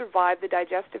able to survive the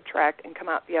digestive tract and come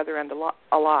out the other end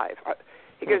alive?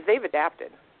 He goes, they've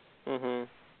adapted. Mm-hmm.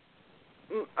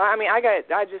 I mean,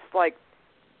 I just like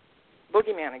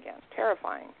boogeyman again,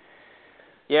 terrifying.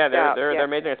 Yeah, they're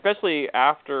amazing, especially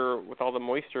after with all the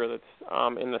moisture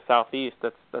that's in the southeast.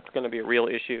 That's going to be a real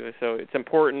issue. So it's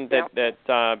important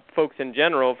that folks in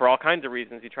general, for all kinds of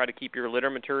reasons, you try to keep your litter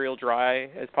material dry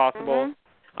as possible.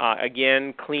 Mm-hmm.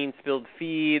 Again, clean spilled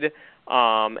feed,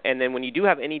 and then when you do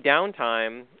have any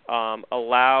downtime,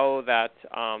 allow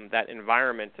that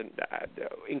environment and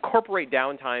incorporate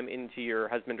downtime into your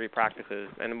husbandry practices.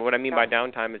 And what I mean by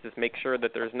downtime is just make sure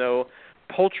that there's no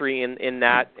poultry in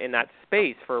that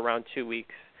space for around 2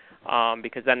 weeks,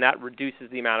 because then that reduces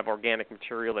the amount of organic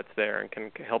material that's there and can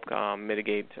help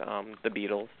mitigate the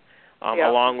beetles.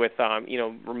 Along with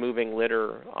removing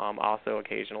litter also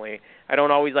occasionally. I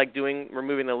don't always like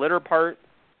removing the litter part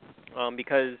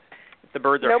because if the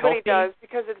birds are Nobody healthy. Does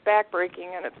because it's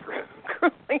backbreaking and it's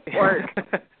grueling work.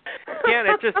 Yeah, and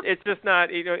it's just not,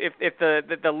 if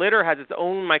the litter has its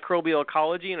own microbial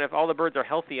ecology, and if all the birds are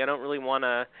healthy, I don't really want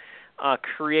to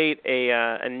create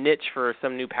a niche for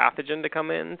some new pathogen to come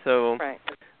in. So, right.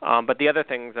 But the other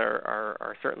things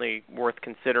are certainly worth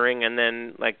considering. And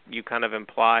then, like you kind of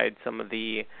implied, some of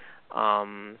the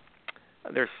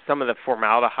there's some of the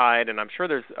formaldehyde, and I'm sure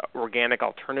there's organic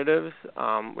alternatives,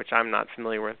 which I'm not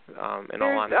familiar with. In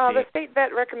all honesty, the state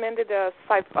vet recommended a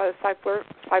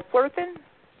cyflurthin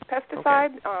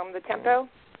pesticide, the Tempo.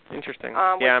 Interesting.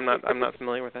 I'm not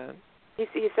familiar with that.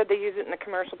 He said they use it in the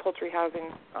commercial poultry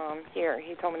housing here.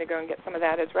 He told me to go and get some of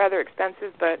that. It's rather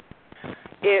expensive, but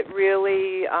it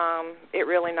really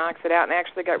knocks it out, and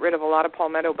actually got rid of a lot of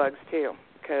palmetto bugs too,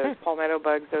 because palmetto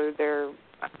bugs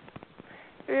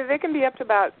they can be up to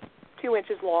about 2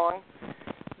 inches long,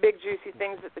 big juicy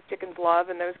things that the chickens love,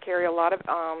 and those carry a lot of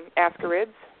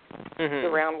ascarids, the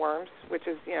roundworms, which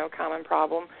is a common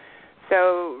problem.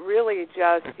 So really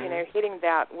just hitting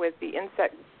that with the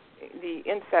insects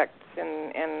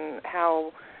and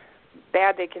how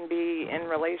bad they can be in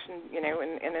relation,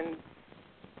 and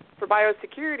for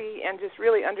biosecurity, and just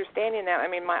really understanding that. I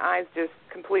mean, my eyes just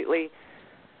completely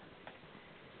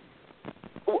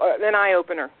an eye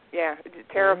opener. Yeah,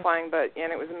 terrifying, but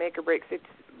it was a make or break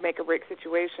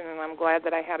situation, and I'm glad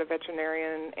that I had a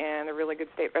veterinarian and a really good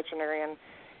state veterinarian,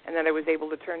 and that I was able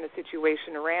to turn the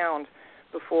situation around.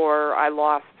 before I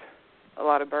lost a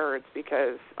lot of birds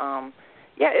because,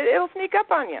 it'll sneak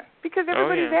up on you because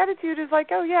everybody's attitude is like,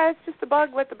 oh, yeah, it's just a bug,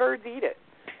 let the birds eat it.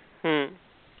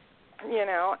 You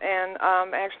know, and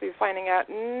actually finding out,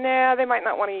 they might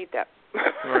not want to eat that.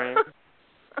 Right.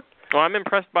 Well, I'm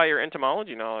impressed by your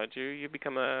entomology knowledge. You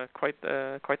become quite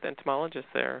the entomologist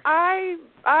there.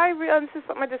 This is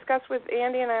something I discussed with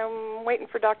Andy, and I'm waiting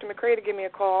for Dr. McCrea to give me a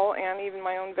call, and even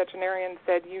my own veterinarian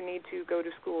said, you need to go to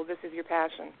school. This is your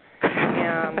passion.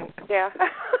 And,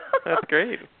 That's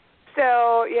great. So,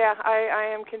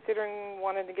 I am considering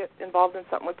wanting to get involved in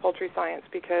something with poultry science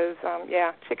because,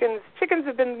 chickens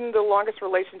have been the longest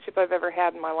relationship I've ever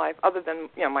had in my life, other than,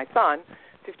 my son,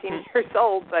 15 years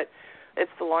old, but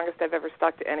it's the longest I've ever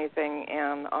stuck to anything,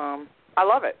 and I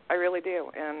love it. I really do,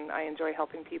 and I enjoy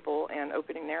helping people and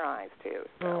opening their eyes, too.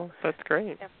 So. Oh, that's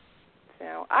great. Yeah.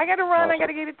 So I got to run. Awesome. I got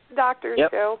to get it to the doctor.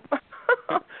 Yep. So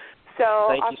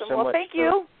thank awesome. You so much thank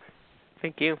you.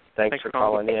 Thank you. Thanks for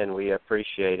calling in. We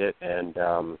appreciate it, and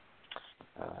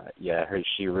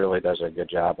she really does a good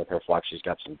job with her flock. She's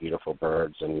got some beautiful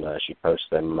birds, and she posts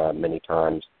them many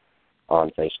times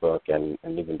on Facebook, and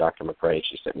even Dr. McCrea,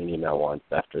 she sent me an email once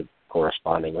after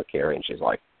corresponding with Carrie, and she's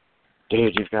like,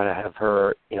 dude, you've got to have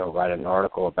her, write an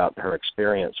article about her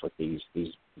experience with these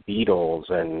beetles,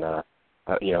 and,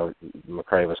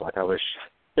 McCrea was like, I wish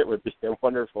it would be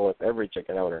wonderful if every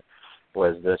chicken owner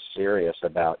was this serious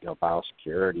about,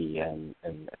 biosecurity and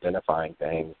identifying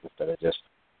things instead of just,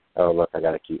 oh, look, I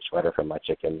got a cute sweater for my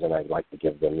chickens, and I'd like to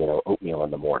give them, oatmeal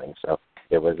in the morning. So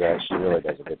it was, she really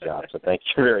does a good job. So thank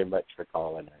you very much for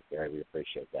calling, Gary. We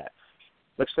appreciate that.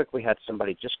 Looks like we had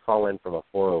somebody just call in from a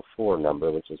 404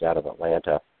 number, which is out of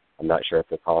Atlanta. I'm not sure if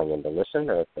they're calling in to listen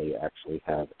or if they actually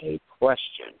have a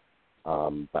question.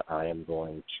 But I am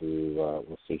going to,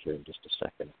 we'll see here in just a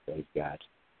second if they've got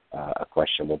a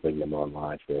question. We'll bring them on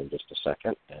live here in just a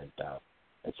second and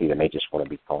see, they may just want to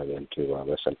be calling in to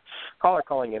listen. Caller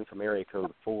calling in from area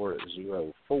code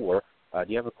 404.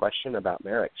 Do you have a question about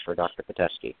Marek for Dr.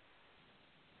 Pitesky?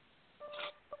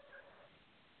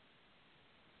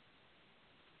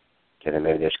 Okay, then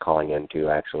maybe they're just calling in to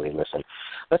actually listen.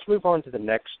 Let's move on to the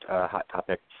next hot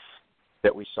topic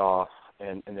that we saw,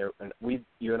 and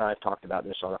you and I have talked about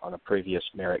this on a previous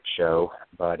Marek show,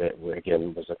 but it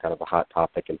again was a kind of a hot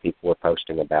topic, and people were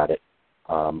posting about it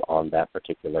on that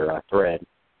particular thread,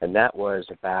 and that was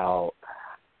about,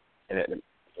 and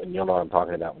you'll know what I'm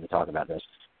talking about when we talk about this.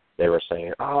 They were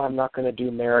saying, oh, I'm not going to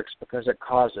do Marek's because it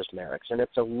causes Marek's, and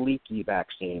it's a leaky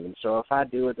vaccine. And so if I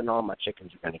do it, then all my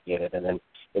chickens are going to get it. And then,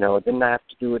 then I have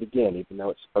to do it again, even though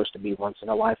it's supposed to be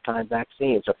once-in-a-lifetime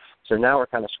vaccine. So now we're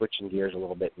kind of switching gears a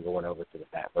little bit and going over to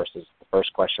that versus the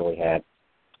first question we had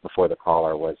before the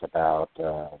caller was about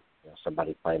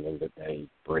somebody claiming that they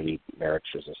breed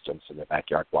Marek's resistance in their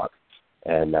backyard flock.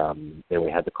 And then we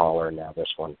had the caller, and now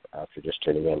this one, if you're just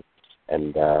tuning in.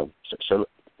 And so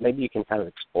maybe you can kind of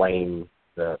explain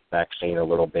the vaccine a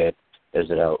little bit. Is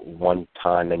it a one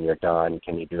time and you're done?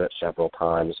 Can you do it several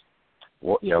times?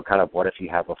 What if you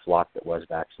have a flock that was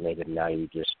vaccinated and now you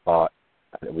just bought?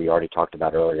 We already talked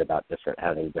about earlier about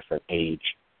having different ages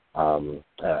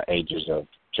of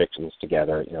chickens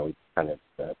together. We kind of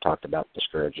talked about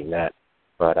discouraging that.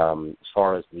 But as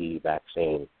far as the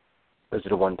vaccine, is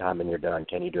it a one time and you're done?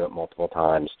 Can you do it multiple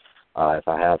times? If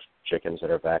I have chickens that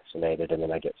are vaccinated and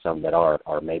then I get some that aren't,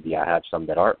 or maybe I have some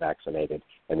that aren't vaccinated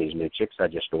and these new chicks I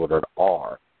just ordered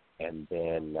are, and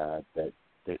then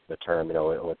the term,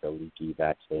 with the leaky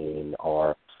vaccine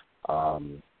or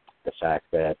the fact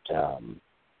that,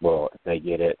 if they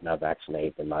get it and I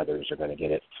vaccinate, then others are going to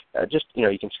get it.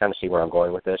 You can kind of see where I'm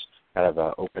going with this, kind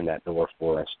of open that door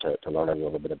for us to learn a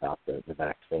little bit about the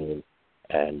vaccine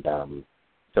and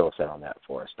fill us in on that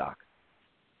for us, Doc.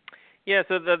 Yeah,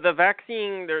 so the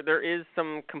vaccine, there is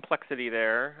some complexity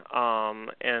there,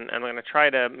 and I'm going to try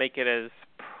to make it as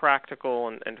practical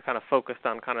and kind of focused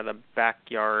on kind of the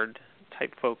backyard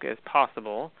type folk as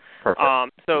possible. Perfect.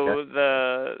 Okay.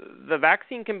 The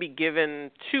vaccine can be given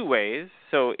two ways.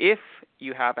 So if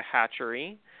you have a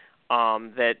hatchery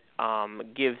that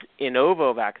gives in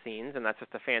ovo vaccines, and that's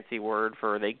just a fancy word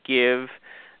for they give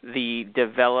the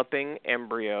developing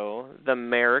embryo the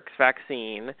Marek's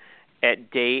vaccine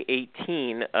at day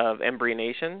 18 of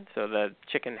embryonation, so the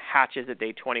chicken hatches at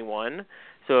day 21.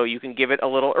 So you can give it a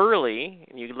little early,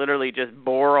 and you literally just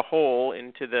bore a hole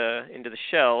into the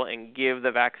shell and give the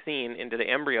vaccine into the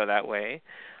embryo that way.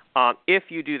 If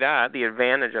you do that, the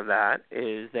advantage of that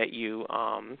is that you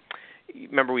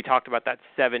remember we talked about that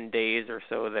 7 days or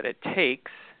so that it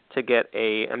takes to get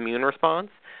a immune response.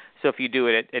 So if you do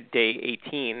it at day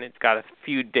 18, it's got a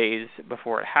few days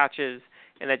before it hatches.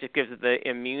 and that just gives the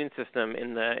immune system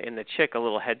in the chick a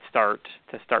little head start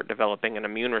to start developing an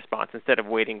immune response instead of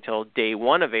waiting till day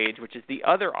 1 of age, which is the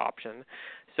other option.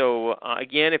 So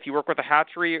again, if you work with a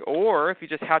hatchery or if you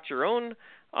just hatch your own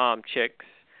chicks,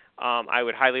 I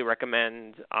would highly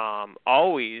recommend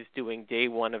always doing day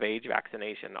 1 of age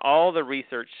vaccination. All the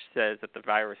research says that the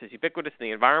virus is ubiquitous in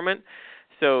the environment,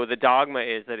 so the dogma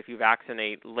is that if you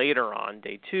vaccinate later on,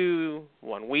 day 2,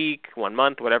 1 week, 1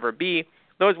 month, whatever it be,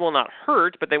 those will not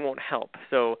hurt, but they won't help.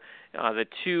 So the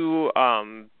 2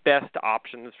 best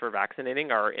options for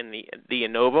vaccinating are in the de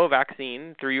novo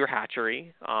vaccine through your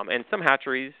hatchery, and some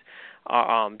hatcheries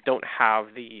don't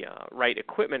have the right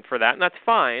equipment for that, and that's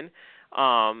fine.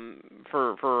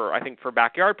 For I think for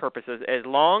backyard purposes, as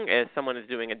long as someone is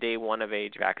doing a day 1 of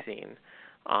age vaccine,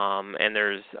 and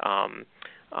there's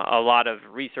a lot of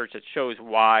research that shows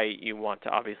why you want to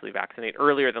obviously vaccinate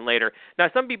earlier than later. Now,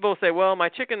 some people say, well, my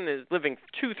chicken is living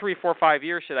 2, 3, 4, 5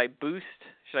 years. Should I boost?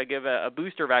 Should I give a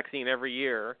booster vaccine every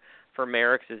year for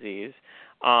Marek's disease?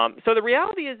 So the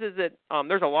reality is that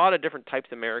there's a lot of different types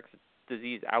of Marek's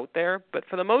disease out there, but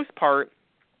for the most part,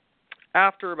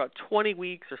 after about 20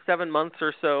 weeks or 7 months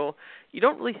or so, you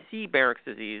don't really see Marek's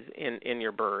disease in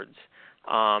your birds.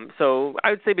 So I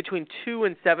would say between 2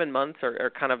 and 7 months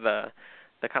are kind of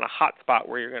the kind of hot spot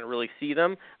where you're going to really see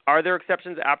them. Are there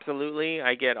exceptions? Absolutely.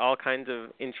 I get all kinds of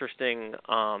interesting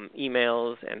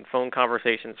emails and phone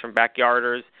conversations from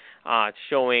backyarders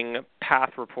showing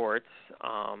path reports,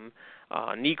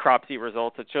 necropsy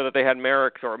results that show that they had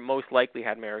Marek's or most likely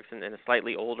had Marek's in a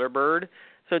slightly older bird.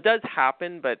 So it does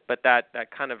happen, but that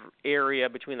kind of area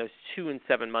between those 2 and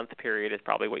 7 month period is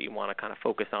probably what you want to kind of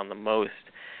focus on the most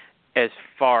as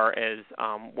far as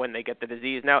when they get the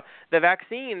disease. Now, the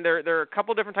vaccine, there are a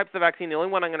couple different types of vaccine. The only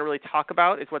one I'm going to really talk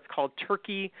about is what's called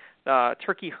turkey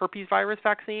herpes virus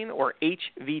vaccine, or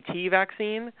HVT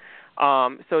vaccine.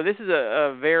 So this is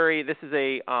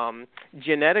a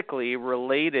genetically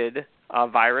related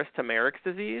virus to Marek's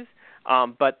disease.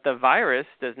 But the virus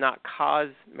does not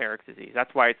cause Marek's disease.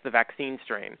 That's why it's the vaccine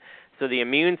strain. So the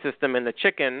immune system in the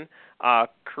chicken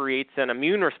creates an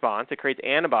immune response. It creates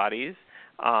antibodies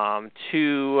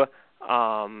to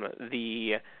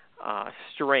the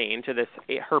strain, to this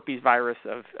herpes virus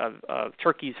of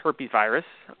turkey's herpes virus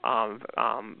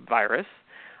virus.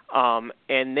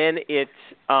 And then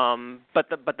but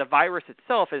the virus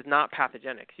itself is not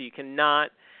pathogenic. So you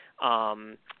cannot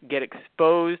get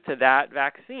exposed to that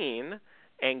vaccine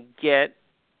and get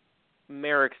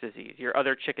Marek's disease. Your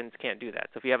other chickens can't do that.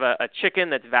 So if you have a chicken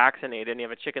that's vaccinated and you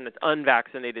have a chicken that's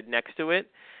unvaccinated next to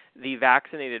it, the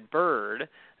vaccinated bird,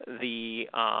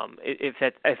 if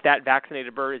that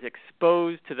vaccinated bird is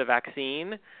exposed to the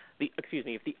vaccine,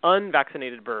 if the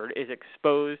unvaccinated bird is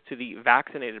exposed to the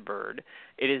vaccinated bird,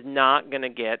 it is not going to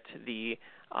get the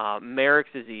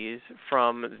Marek's disease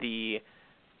from the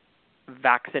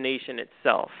vaccination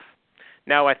itself.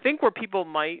 Now, I think where people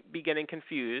might be getting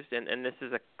confused, and this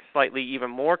is a slightly even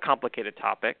more complicated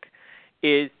topic,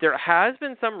 is there has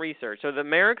been some research. So the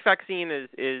Marek's vaccine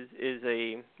is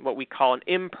a what we call an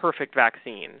imperfect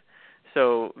vaccine.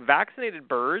 So vaccinated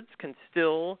birds can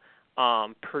still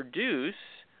produce,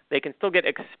 they can still get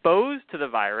exposed to the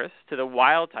virus, to the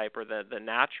wild type or the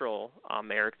natural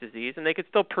Marek's disease, and they can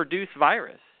still produce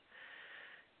virus.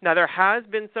 Now, there has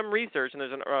been some research, and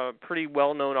there's a pretty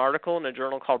well-known article in a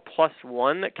journal called PLOS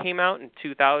ONE that came out in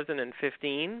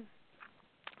 2015.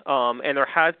 And there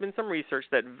has been some research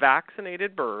that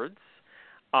vaccinated birds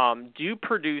do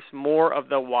produce more of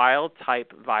the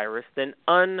wild-type virus than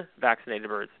unvaccinated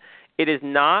birds. It is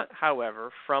not,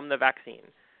 however, from the vaccine.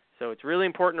 So it's really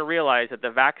important to realize that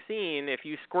the vaccine, if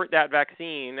you squirt that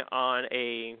vaccine on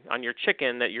your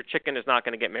chicken, that your chicken is not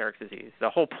going to get Marek's disease.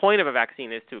 The whole point of a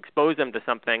vaccine is to expose them to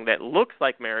something that looks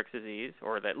like Marek's disease,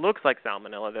 or that looks like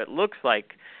salmonella, that looks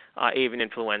like avian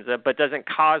influenza, but doesn't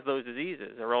cause those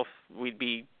diseases, or else we'd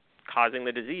be causing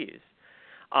the disease.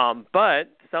 But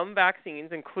some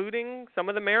vaccines, including some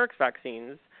of the Marek's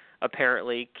vaccines,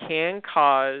 apparently can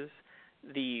cause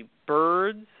the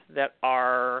birds that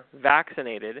are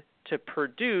vaccinated to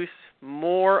produce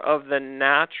more of the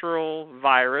natural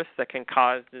virus that can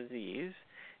cause disease.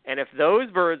 And if those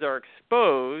birds are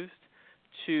exposed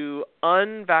to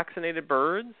unvaccinated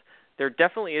birds, there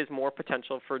definitely is more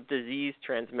potential for disease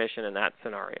transmission in that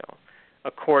scenario,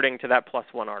 according to that PLOS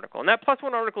ONE article. And that PLOS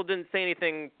ONE article didn't say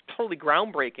anything totally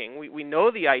groundbreaking. We know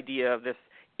the idea of this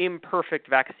imperfect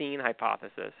vaccine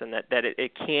hypothesis, and that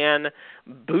it can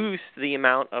boost the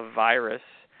amount of virus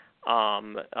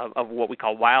of what we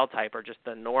call wild type, or just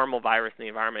the normal virus in the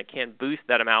environment. It can boost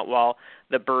that amount while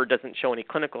the bird doesn't show any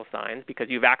clinical signs because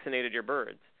you vaccinated your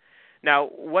birds. Now,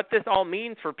 what this all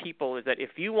means for people is that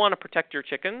if you want to protect your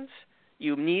chickens,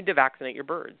 you need to vaccinate your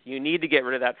birds. You need to get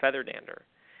rid of that feather dander.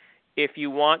 If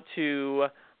you want to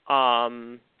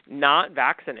not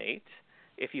vaccinate,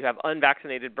 if you have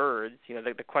unvaccinated birds,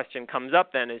 the question comes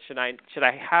up then is should I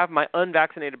have my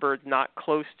unvaccinated birds not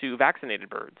close to vaccinated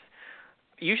birds?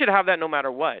 You should have that no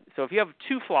matter what. So if you have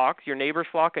two flocks, your neighbor's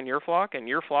flock, and your flock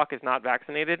is not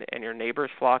vaccinated, and your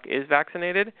neighbor's flock is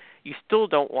vaccinated, you still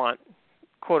don't want,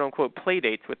 quote-unquote, play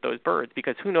dates with those birds,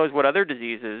 because who knows what other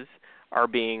diseases are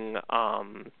being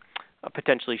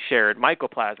potentially shared,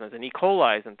 mycoplasmas and E.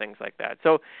 coli and things like that.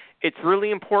 So it's really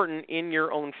important in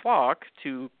your own flock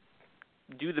to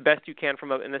do the best you can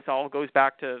and this all goes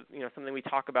back to something we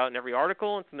talk about in every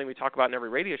article and something we talk about in every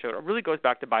radio show. It really goes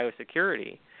back to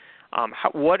biosecurity.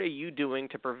 What are you doing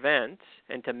to prevent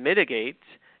and to mitigate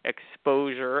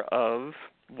exposure of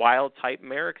wild-type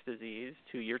Marek's disease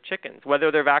to your chickens,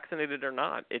 whether they're vaccinated or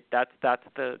not?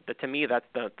 To me, that's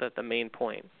the main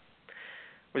point.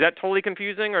 Was that totally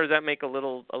confusing, or does that make a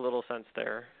little sense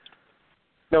there?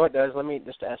 No, it does. Let me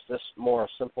just ask this more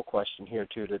simple question here,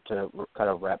 too, to kind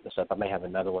of wrap this up. I may have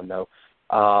another one, though.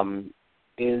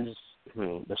 The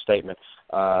statement,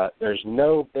 there's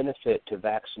no benefit to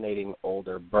vaccinating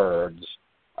older birds.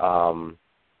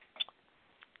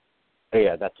 That's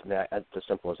as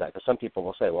simple as that. Because some people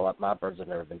will say, well, my birds have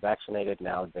never been vaccinated.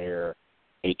 Now they're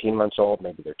 18 months old.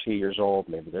 Maybe they're 2 years old.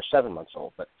 Maybe they're 7 months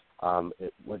old. But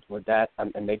would that,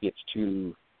 and maybe it's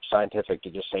too scientific to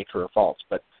just say true or false,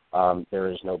 but there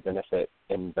is no benefit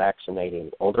in vaccinating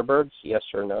older birds, yes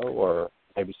or no, or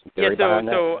maybe some theory behind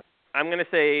that? So I'm going to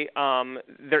say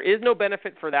there is no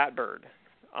benefit for that bird.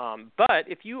 But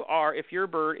if you are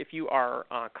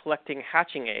collecting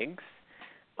hatching eggs,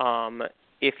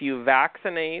 if you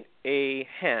vaccinate a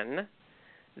hen,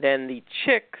 then the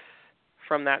chicks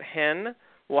from that hen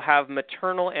will have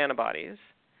maternal antibodies.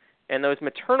 And those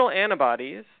maternal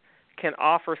antibodies can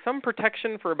offer some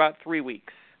protection for about 3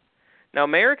 weeks. Now,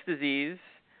 Marek's disease,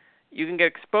 you can get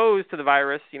exposed to the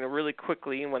virus, really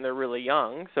quickly when they're really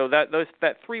young. So that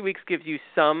 3 weeks gives you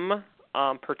some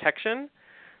protection.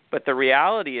 But the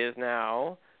reality is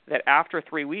now that after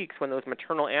 3 weeks, when those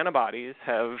maternal antibodies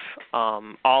have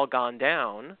all gone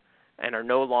down and are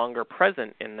no longer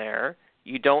present in there,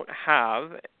 you don't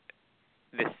have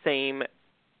the same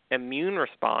immune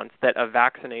response that a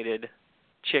vaccinated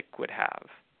chick would have.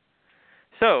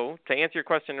 So, to answer your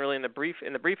question really in the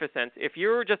briefest sense, if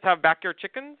you just have backyard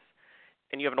chickens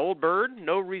and you have an old bird,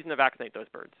 no reason to vaccinate those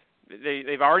birds.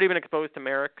 They've already been exposed to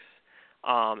Marek's.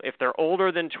 If they're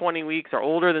older than 20 weeks or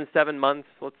older than 7 months,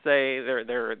 let's say,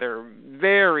 they're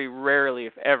very rarely,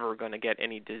 if ever, going to get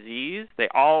any disease. They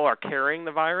all are carrying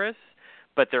the virus,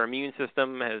 but their immune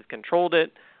system has controlled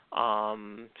it.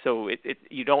 So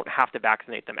you don't have to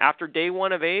vaccinate them. After day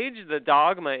 1 of age, the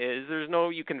dogma is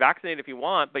you can vaccinate if you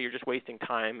want, but you're just wasting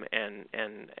time and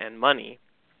money.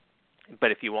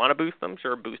 But if you want to boost them,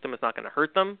 sure, boost them. It's not going to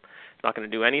hurt them. It's not going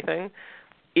to do anything.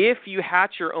 If you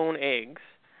hatch your own eggs,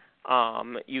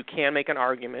 you can make an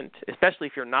argument, especially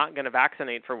if you're not going to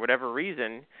vaccinate for whatever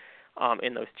reason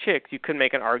in those chicks, you could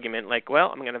make an argument like,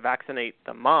 well, I'm going to vaccinate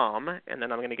the mom, and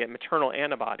then I'm going to get maternal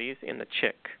antibodies in the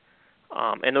chick.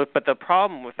 But the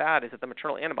problem with that is that the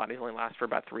maternal antibodies only last for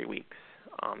about 3 weeks.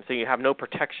 So you have no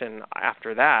protection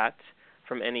after that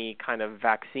from any kind of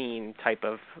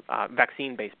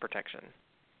vaccine-based protection.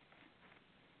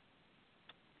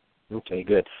 Okay,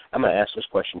 good. I'm going to ask this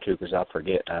question, too, because I've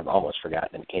almost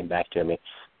forgotten, and it came back to me.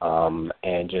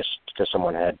 And just because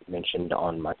someone had mentioned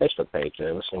on my Facebook page,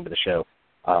 listening to the show,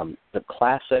 the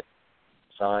classic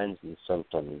signs and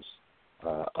symptoms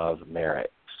of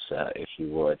Marek's, if you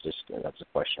would. That's a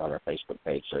question on our Facebook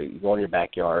page. So you go in your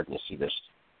backyard and you see this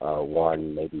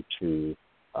 1, maybe 2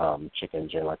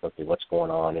 chickens. You're like, okay, what's going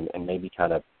on? And maybe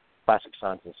kind of classic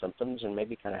signs and symptoms, and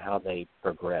maybe kind of how they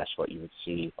progress, what you would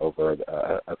see over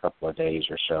a couple of days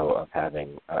or so of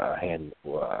having a hen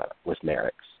with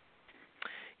Marek's.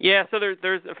 Yeah, so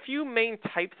there's a few main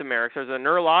types of Marek's. There's a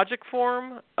neurologic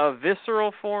form, a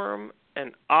visceral form,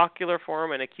 an ocular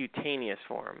form, and a cutaneous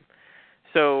form.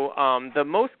 So the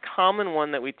most common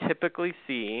one that we typically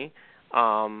see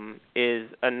is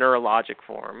a neurologic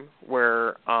form,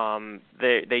 where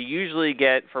they usually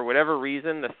get, for whatever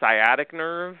reason, the sciatic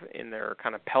nerve in their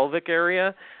kind of pelvic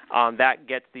area. That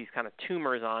gets these kind of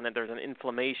tumors on it. There's an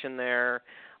inflammation there,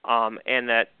 and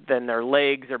then their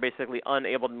legs are basically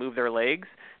unable to move their legs.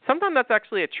 Sometimes that's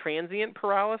actually a transient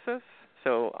paralysis.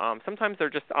 So sometimes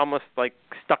they're just almost like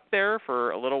stuck there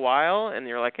for a little while, and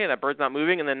you're like, hey, that bird's not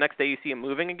moving, and then next day you see him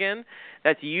moving again.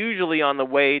 That's usually on the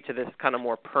way to this kind of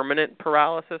more permanent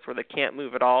paralysis where they can't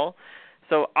move at all.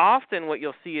 So often what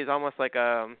you'll see is almost like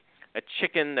a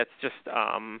chicken that's just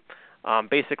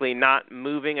basically not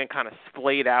moving and kind of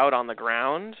splayed out on the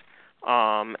ground.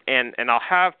 And I'll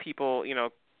have people,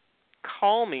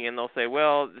 call me and they'll say,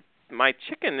 well, my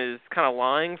chicken is kind of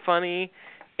lying funny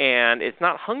and it's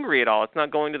not hungry at all. It's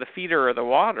not going to the feeder or the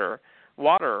water.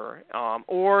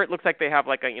 Or it looks like they have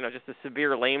like just a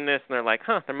severe lameness and they're like,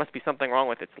 there must be something wrong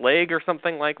with its leg or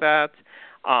something like that.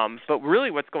 But really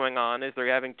what's going on is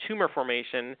they're having tumor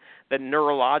formation, the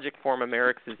neurologic form of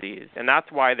Marek's disease, and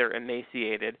that's why they're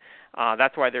emaciated.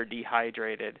 That's why they're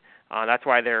dehydrated. That's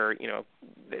why they're,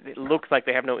 it looks like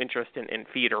they have no interest in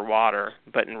feed or water.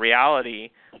 But in reality,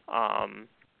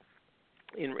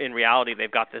 in reality,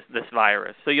 they've got this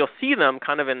virus. So you'll see them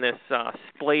kind of in this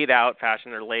splayed out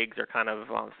fashion. Their legs are kind of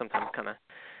sometimes kind of,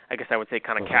 I guess I would say,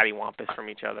 kind of cattywampus from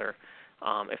each other,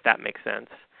 if that makes sense.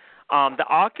 The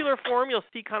ocular form, you'll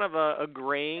see kind of a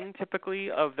graying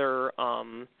typically of their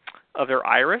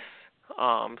iris.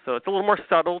 So it's a little more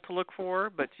subtle to look for,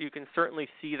 but you can certainly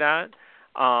see that.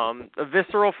 A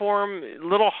visceral form, a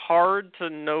little hard to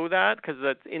know that because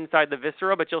that's inside the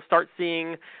viscera, but you'll start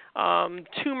seeing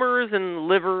tumors in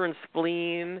liver and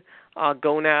spleen,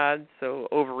 gonads, so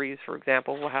ovaries, for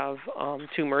example, will have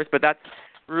tumors, but that's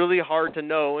really hard to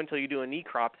know until you do a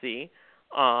necropsy.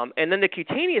 And then the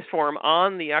cutaneous form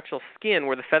on the actual skin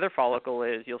where the feather follicle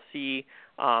is, you'll see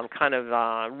kind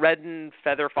of reddened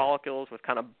feather follicles with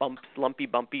kind of bumps, lumpy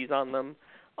bumpies on them.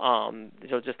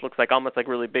 So it just looks like almost like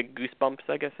really big goosebumps,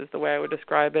 I guess is the way I would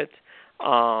describe it.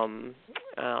 And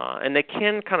they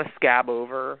can kind of scab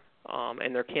over,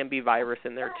 and there can be virus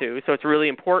in there too. So it's really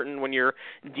important when you're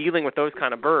dealing with those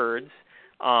kind of birds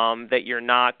that you're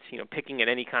not, picking at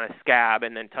any kind of scab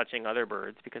and then touching other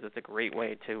birds because it's a great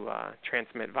way to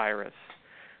transmit virus.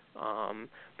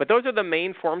 But those are the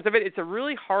main forms of it. It's a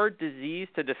really hard disease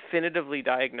to definitively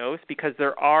diagnose because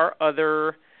there are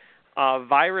other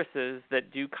viruses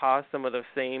that do cause some of the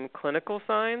same clinical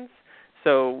signs.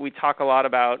 So we talk a lot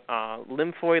about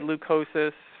lymphoid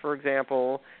leukosis, for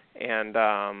example, and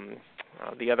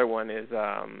the other one is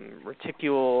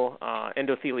reticule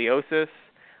endotheliosis.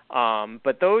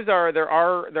 But there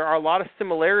are a lot of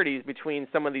similarities between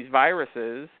some of these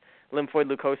viruses,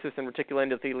 lymphoid leukosis and reticular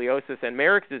endotheliosis, and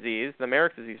Marek's disease, the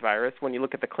Marek's disease virus, when you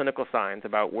look at the clinical signs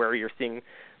about where you're seeing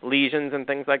lesions and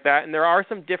things like that. And there are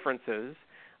some differences.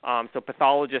 So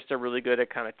pathologists are really good at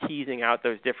kind of teasing out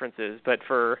those differences. But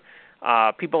for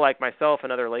people like myself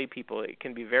and other lay people, it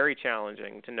can be very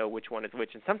challenging to know which one is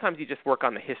which. And sometimes you just work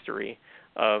on the history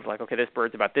of like, okay, this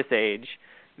bird's about this age.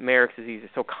 Marek's disease is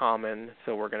so common,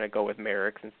 so we're going to go with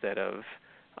Marek's instead of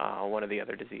one of the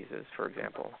other diseases, for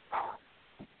example.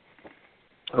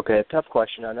 Okay, a tough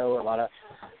question. I know a lot of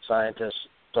scientists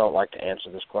don't like to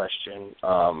answer this question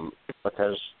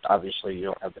because obviously you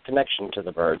don't have the connection to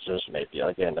the birds. There's maybe,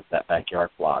 again, that backyard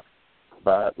flock.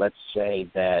 But let's say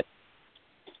that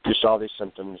you saw these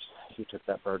symptoms, you took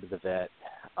that bird to the vet,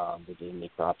 they did a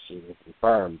necropsy and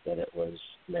confirmed that it was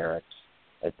Marek's.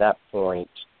 At that point,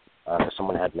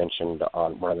 someone had mentioned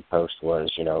on one of the posts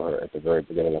was, at the very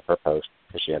beginning of her post,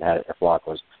 because she had her flock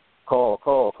was coal.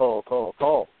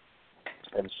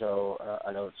 And so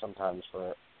I know sometimes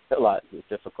for a lot it's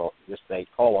difficult to just say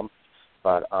call them,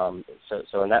 but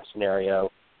so in that scenario,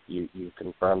 you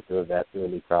confirm through a vet through a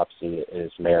necropsy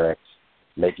is Marek's.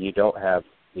 Maybe you don't have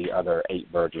the other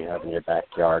 8 birds you have in your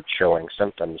backyard showing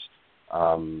symptoms.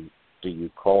 Do you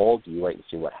cull? Do you wait and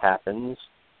see what happens?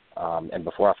 And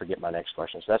before I forget my next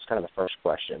question, so that's kind of the first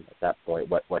question at that point,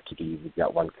 what to do? You've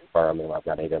got one confirmed and I've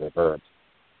got 8 other birds.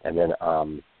 And then, I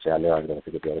know I'm going to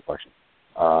forget the other question.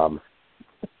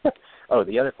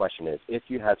 The other question is, if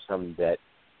you have some that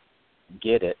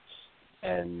get it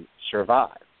and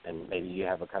survive, and maybe you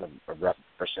have a kind of a rough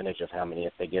percentage of how many,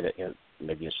 if they get it,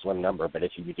 maybe a slim number, but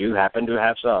if you do happen to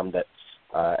have some that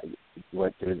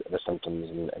went through the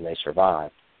symptoms and they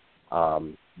survived,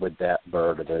 would that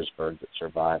bird or those birds that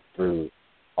survived through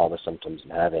all the symptoms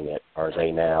and having it, are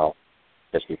they now,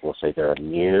 because people will say they're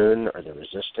immune or they're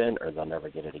resistant or they'll never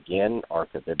get it again, or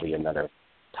could there be another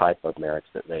type of Marek's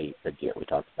that they could get? We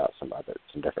talked about some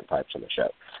different types on the show.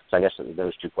 So I guess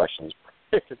those 2 questions,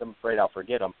 because I'm afraid I'll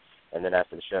forget them, and then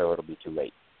after the show it'll be too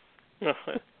late.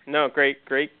 No, great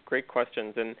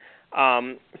questions. And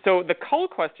so the cull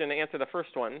question, to answer the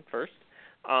first one first,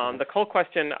 the cull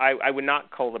question, I would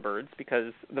not cull the birds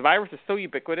because the virus is so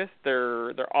ubiquitous.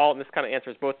 They're all, and this kind of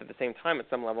answers both at the same time at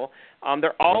some level.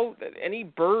 They're all, any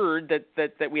bird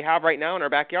that we have right now in our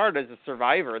backyard is a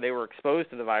survivor. They were exposed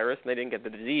to the virus and they didn't get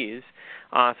the disease.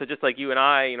 So just like you and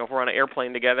I, if we're on an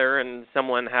airplane together and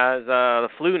someone has the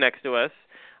flu next to us,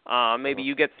 maybe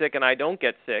you get sick and I don't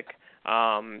get sick.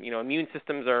 Immune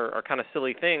systems are kind of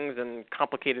silly things and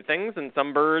complicated things, and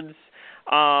some birds,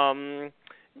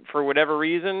 for whatever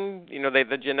reason,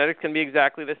 the genetics can be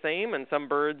exactly the same, and some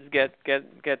birds get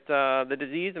the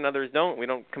disease and others don't. We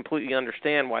don't completely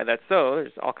understand why that's so.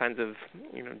 There's all kinds of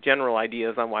general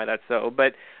ideas on why that's so,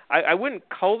 but I wouldn't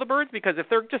cull the birds, because if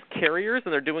they're just carriers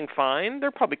and they're doing fine,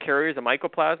 they're probably carriers of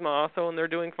mycoplasma also, and they're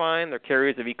doing fine. They're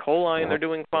carriers of E. coli and they're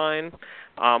doing fine.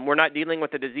 We're not dealing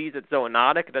with a disease that's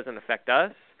zoonotic. It doesn't affect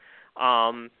us.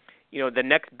 The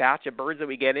next batch of birds that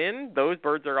we get in, those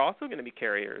birds are also going to be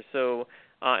carriers. So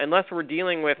unless we're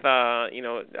dealing with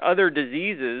other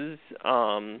diseases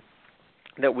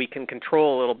that we can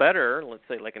control a little better, let's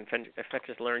say like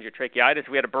infectious laryngotracheitis, if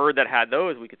we had a bird that had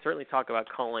those, we could certainly talk about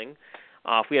culling.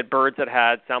 If we had birds that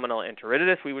had Salmonella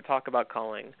enteritis, we would talk about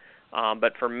culling.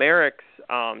 But for Marek's,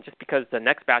 just because the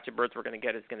next batch of birds we're going to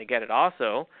get is going to get it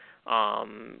also,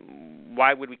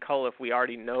 why would we cull if we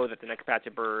already know that the next batch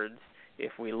of birds,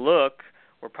 if we look,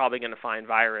 we're probably going to find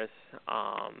virus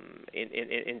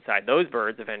inside those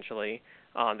birds eventually?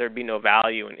 There'd be no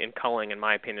value in culling, in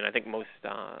my opinion. I think most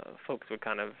folks would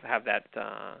kind of have that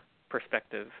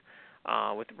perspective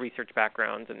with research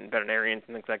backgrounds and veterinarians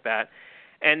and things like that.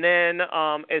 And then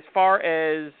as far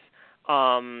as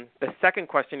the second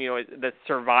question, the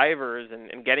survivors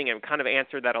and getting it, kind of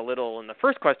answered that a little in the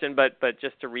first question, but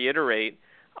just to reiterate,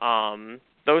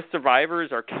 those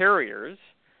survivors are carriers.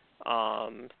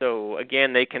 So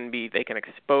again, they can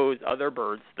expose other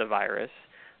birds to the virus,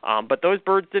 but those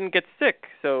birds didn't get sick.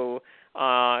 So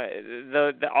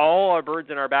all our birds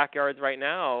in our backyards right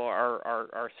now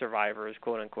are survivors,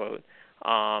 quote unquote.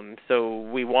 So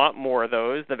we want more of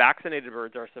those. The vaccinated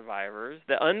birds are survivors.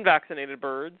 The unvaccinated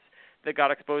birds that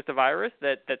got exposed to virus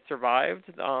that survived,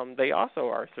 they also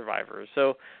are survivors.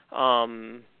 So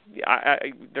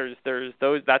there's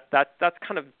those. That's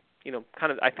kind of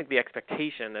I think the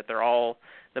expectation that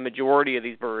the majority of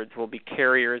these birds will be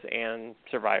carriers and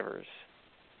survivors.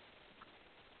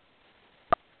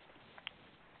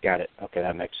 Got it. Okay,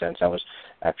 that makes sense. I was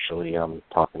actually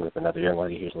talking with another young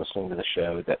lady who's listening to the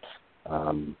show that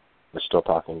was still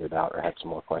talking about, or had some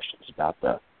more questions about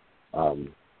the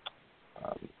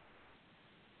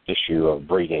issue of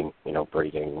breeding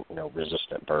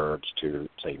resistant birds to,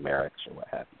 say, Marek's or what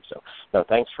have you. So, no,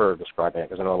 thanks for describing it,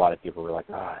 because I know a lot of people were like,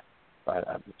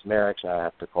 it's Marek's, and I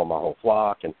have to cull my whole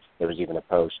flock. And there was even a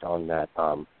post on that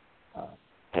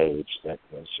page that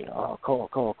was,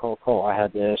 cull. I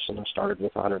had this, and I started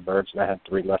with 100 birds, and I had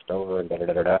 3 left over, and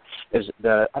da-da-da-da-da.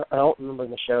 I don't remember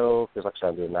in the show, because like I said,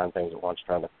 I'm doing 9 things at once,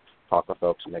 trying to talk with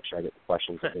folks and make sure I get the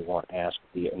questions that they want asked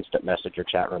via instant message or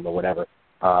chat room or whatever.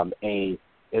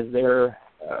 Is there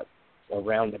a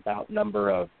roundabout number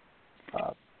of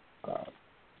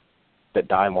that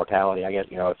die mortality? I guess,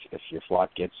 if your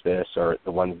flock gets this, or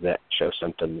the ones that show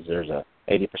symptoms, there's a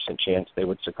 80% chance they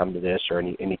would succumb to this, or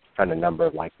any kind of number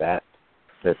like that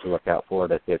to look out for,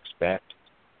 that they expect?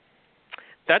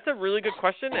 That's a really good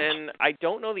question, and I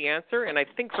don't know the answer. And I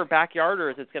think for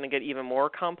backyarders, it's going to get even more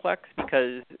complex,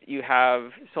 because you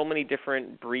have so many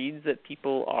different breeds that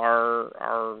people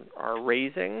are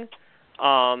raising.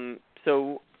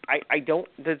 So I don't.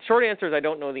 The short answer is I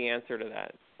don't know the answer to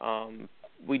that.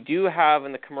 We do have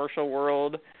in the commercial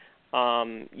world,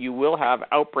 you will have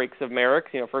outbreaks of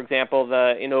Marek's. For example,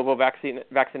 the in ovo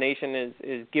vaccination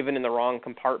is given in the wrong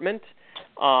compartment,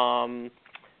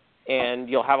 and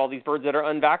you'll have all these birds that are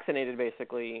unvaccinated,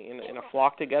 basically, in a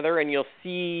flock together, and you'll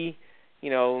see,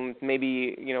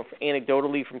 maybe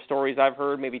anecdotally from stories I've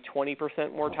heard, maybe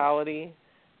 20% mortality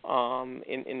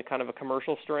in kind of a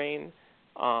commercial strain.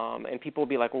 And people will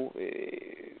be like,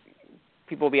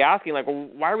 people will be asking, like, well,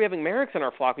 why are we having Marek's in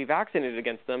our flock? We vaccinated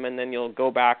against them. And then you'll go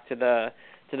back to the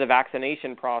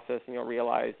vaccination process, and you'll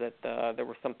realize that there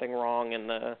was something wrong in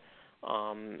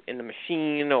the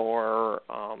machine, or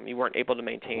you weren't able to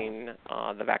maintain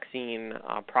the vaccine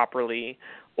properly,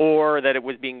 or that it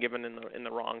was being given in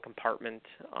the wrong compartment,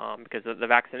 because the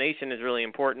vaccination is really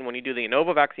important when you do the in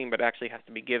ovo vaccine, but it actually has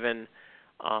to be given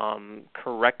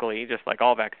correctly, just like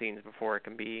all vaccines, before it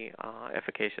can be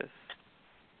efficacious.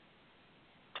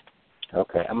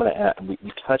 Okay, I'm going to add, we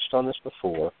touched on this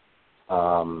before,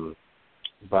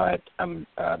 but I'm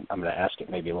going to ask it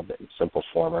maybe a little bit in simple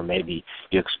form, or maybe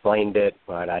you explained it,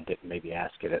 but I didn't maybe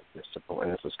ask it at this simple.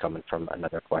 And this is coming from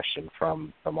another question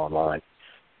from online.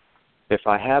 If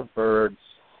I have birds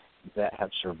that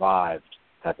have survived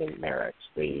having Marek's,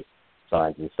 the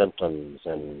signs and symptoms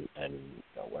and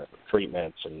whatever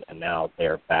treatments, and now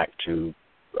they're back to,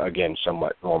 again,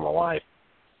 somewhat normal life,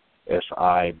 if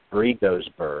I breed those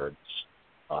birds,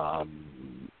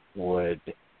 would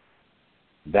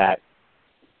that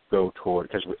go toward,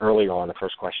 because earlier on the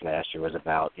first question I asked you was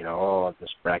about, this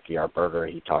backyard birder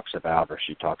he talks about, or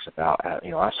she talks about,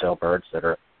 I sell birds that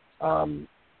are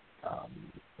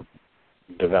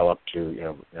developed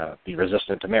to, be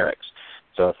resistant to Mareks.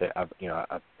 So if they,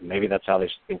 maybe that's how they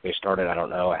think they started. I don't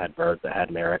know. I had birds that had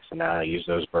Mareks, and now I use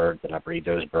those birds and I breed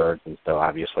those birds, and so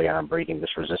obviously I'm breeding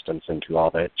this resistance into all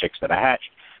the chicks that I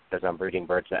hatched because I'm breeding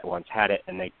birds that once had it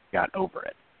and they got over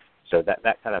it. So that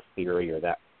kind of theory or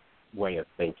that way of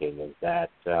thinking, is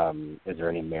there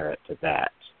any merit to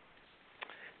that?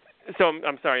 So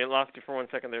I'm sorry, I lost you for 1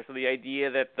 second there. So the idea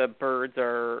that the birds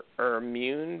are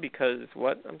immune because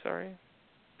what? I'm sorry.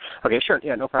 Okay, sure.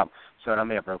 Yeah, no problem. So I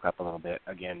may have broke up a little bit.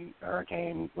 Again,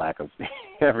 hurricane, lack of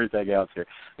everything else here.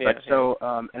 Yeah, but so,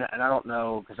 and I don't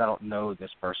know, because I don't know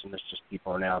this person. It's just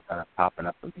people are now kind of popping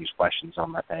up with these questions on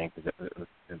my thing, because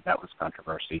that was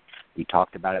controversy. We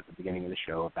talked about it at the beginning of the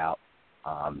show about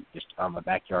I'm a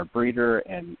backyard breeder,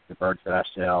 and the birds that I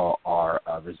sell are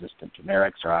resistant to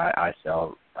Mareks, or I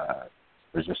sell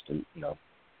resistant,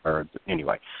 birds.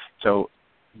 Anyway, so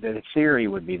the theory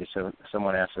would be that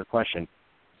someone asked the question,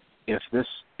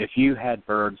 if you had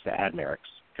birds that had Mareks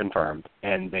confirmed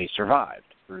and they survived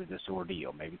through this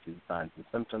ordeal, maybe through the signs and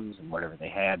symptoms and whatever they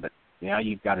had, but now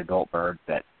you've got adult birds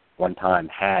that one time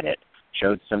had it,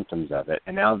 showed symptoms of it,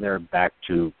 and now they're back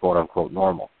to quote-unquote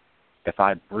normal. If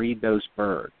I breed those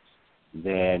birds,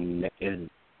 then is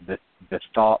the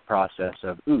thought process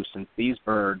of, since these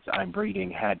birds I'm breeding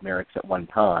had Mareks at one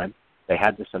time, they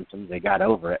had the symptoms, they got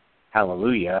over it,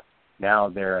 hallelujah, now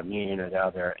they're immune, or now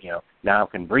they're, now I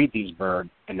can breed these birds,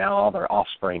 and now all their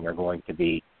offspring are going to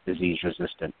be disease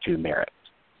resistant to Mareks.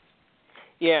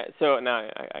 Yeah, so now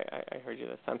I heard you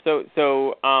this time. So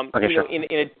okay, sure.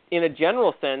 In a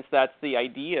general sense, that's the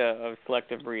idea of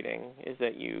selective breeding, is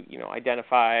that you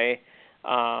identify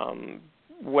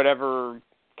whatever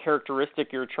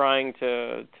characteristic you're trying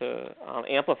to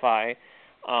amplify,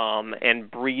 and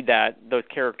breed those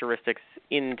characteristics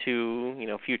into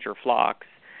future flocks.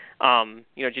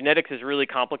 Genetics is really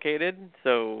complicated,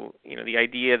 so the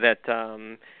idea that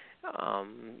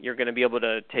you're going to be able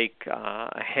to take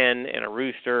a hen and a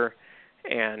rooster,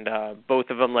 and both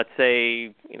of them, let's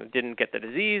say, didn't get the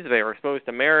disease, they were exposed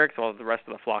to Mareks while the rest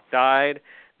of the flock died.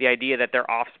 The idea that their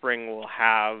offspring will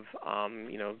have,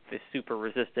 this super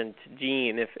resistant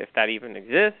gene, if that even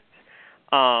exists,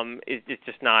 is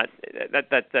just not.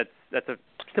 That's a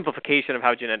simplification of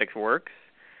how genetics works.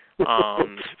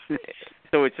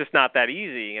 So it's just not that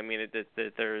easy. I mean,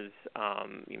 there's,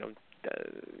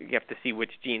 you have to see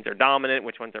which genes are dominant,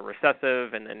 which ones are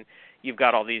recessive, and then you've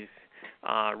got all these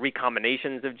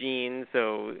recombinations of genes.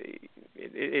 So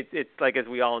it's like, as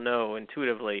we all know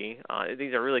intuitively,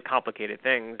 these are really complicated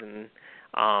things, and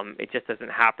it just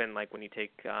doesn't happen like when you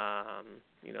take,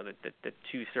 the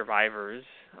two survivors,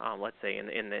 let's say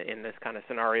in this kind of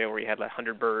scenario where you had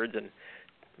 100 birds and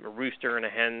a rooster and a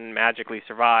hen magically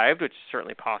survived, which is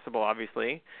certainly possible,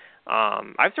 obviously.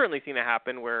 I've certainly seen it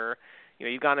happen where,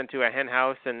 you've gone into a hen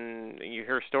house and you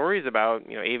hear stories about,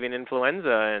 avian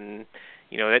influenza, and,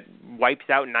 it wipes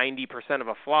out 90% of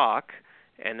a flock,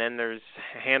 and then there's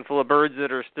a handful of birds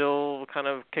that are still kind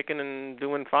of kicking and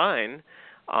doing fine.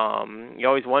 You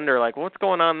always wonder, what's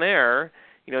going on there?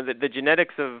 The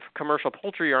genetics of commercial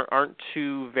poultry aren't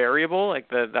too variable. Like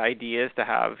the idea is to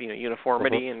have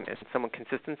uniformity and some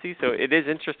consistency. So it is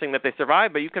interesting that they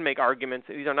survive, but you can make arguments.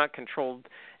 These are not controlled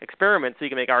experiments, so you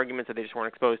can make arguments that they just weren't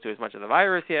exposed to as much of the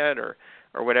virus yet, or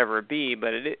whatever it be.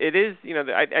 But it is,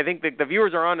 I think the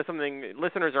viewers are onto something,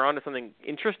 listeners are onto something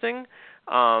interesting.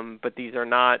 But these are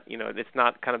not, it's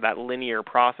not kind of that linear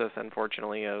process,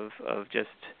 unfortunately, of just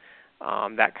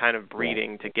that kind of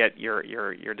breeding to get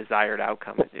your desired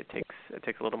outcome. It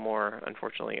takes a little more,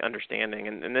 unfortunately, understanding,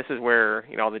 and this is where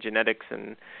all the genetics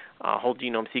and whole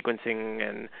genome sequencing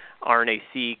and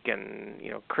RNA-seq and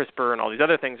CRISPR and all these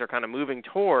other things are kind of moving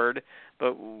toward,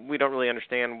 but we don't really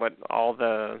understand what all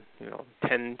the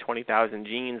 10,000-20,000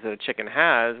 genes that a chicken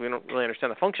has. We don't really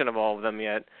understand the function of all of them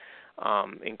yet,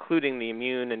 including the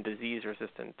immune and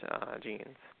disease-resistant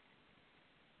genes.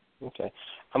 Okay.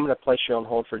 I'm going to place you on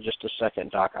hold for just a second,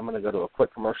 Doc. I'm going to go to a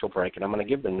quick commercial break, and I'm going to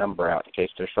give the number out in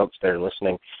case there's folks that are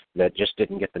listening that just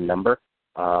didn't get the number,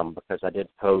 because I did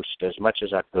post as much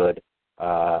as I could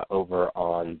over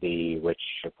on which,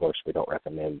 of course, we don't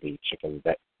recommend, the Chicken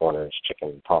Vet Corners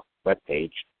Chicken Talk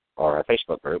webpage or a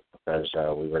Facebook group, because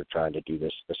we were trying to do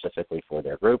this specifically for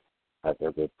their group, have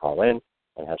their group call in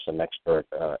and have some expert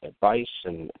advice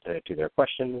and to their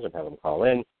questions and have them call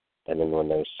in. And then when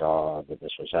they saw that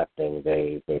this was happening,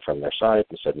 they from their site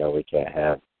and said, no, we can't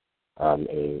have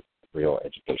a real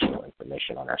educational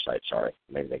information on our site. Sorry,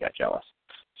 maybe they got jealous.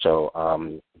 So,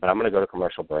 but I'm going to go to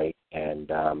commercial break, and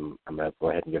I'm going to go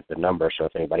ahead and give the number. So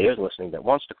if anybody is listening that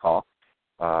wants to call,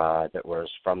 that was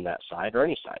from that side or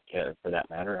any side, for that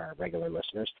matter, our regular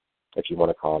listeners, if you want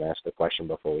to call and ask a question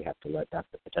before we have to let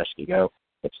Dr. Pitesky go,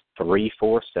 it's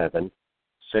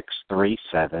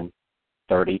 347-637-3237.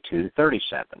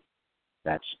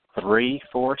 That's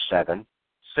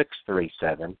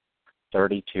 347-637-3237.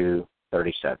 You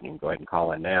can go ahead and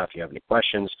call in now if you have any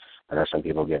questions. I know some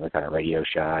people get kind of radio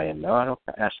shy and, no, I don't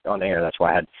ask on air. That's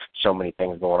why I had so many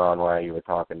things going on while you were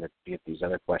talking to get these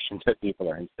other questions that people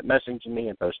are instant messaging me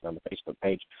and posting on the Facebook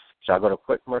page. So I'll go to a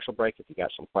quick commercial break if you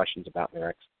got some questions about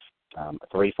Marek's.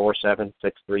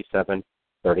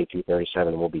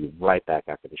 347-637-3237. We'll be right back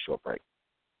after this short break.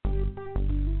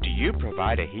 Do you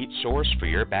provide a heat source for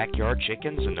your backyard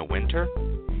chickens in the winter?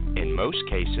 In most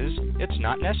cases, it's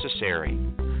not necessary.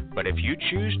 But if you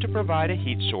choose to provide a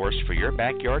heat source for your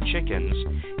backyard chickens,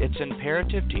 it's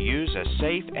imperative to use a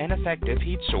safe and effective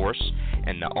heat source,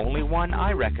 and the only one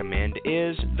I recommend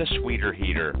is the Sweeter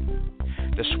Heater.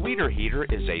 The Sweeter Heater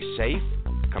is a safe,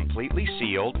 completely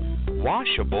sealed,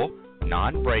 washable,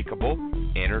 non-breakable,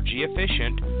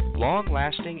 energy-efficient,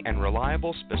 long-lasting, and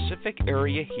reliable specific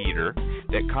area heater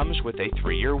that comes with a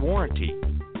 3-year warranty.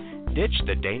 Ditch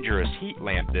the dangerous heat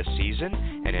lamp this season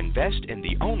and invest in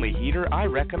the only heater I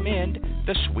recommend,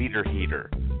 the Sweeter Heater.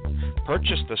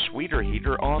 Purchase the Sweeter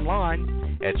Heater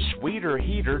online at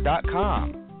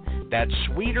sweeterheater.com. That's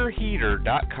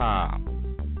sweeterheater.com.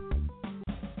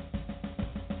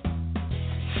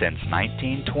 Since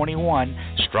 1921,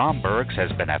 Stromberg's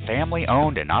has been a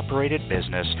family-owned and operated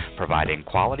business providing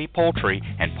quality poultry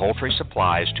and poultry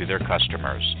supplies to their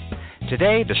customers.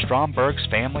 Today, the Stromberg's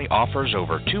family offers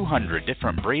over 200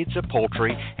 different breeds of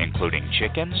poultry, including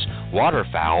chickens,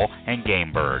 waterfowl, and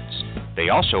game birds. They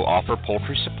also offer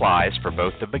poultry supplies for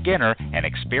both the beginner and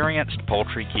experienced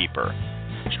poultry keeper.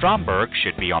 Stromberg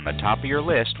should be on the top of your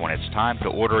list when it's time to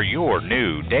order your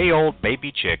new day-old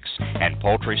baby chicks and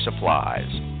poultry supplies.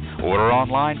 Order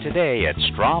online today at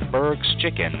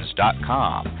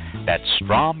strombergschickens.com. That's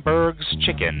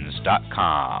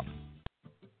strombergschickens.com.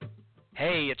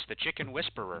 Hey, it's the Chicken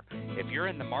Whisperer. If you're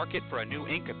in the market for a new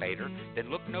incubator, then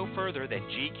look no further than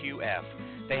GQF.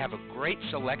 They have a great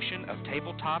selection of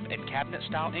tabletop and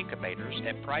cabinet-style incubators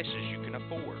at prices you can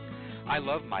afford. I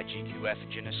love my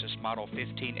GQF Genesis Model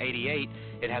 1588.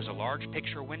 It has a large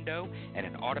picture window and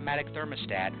an automatic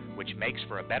thermostat, which makes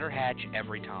for a better hatch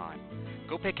every time.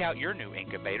 Go pick out your new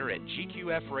incubator at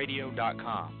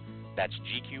gqfradio.com. That's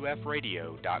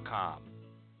gqfradio.com.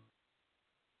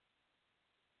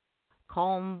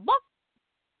 Kalmbach,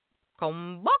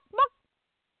 Kalmbach,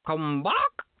 Kalmbach,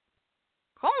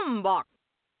 Kalmbach,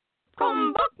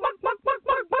 Kalmbach,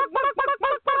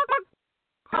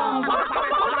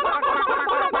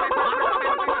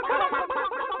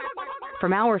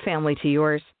 From our family to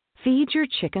yours, feed your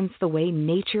chickens the way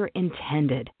nature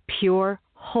intended. Pure,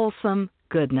 wholesome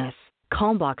goodness.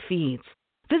 Kalmbach Feeds.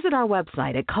 Visit our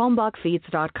website at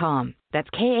kalmbachfeeds.com. That's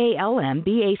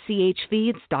KALMBACH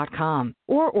Feeds.com.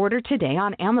 Or order today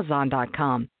on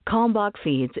Amazon.com. Kalmbach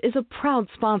Feeds is a proud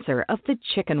sponsor of the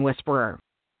Chicken Whisperer.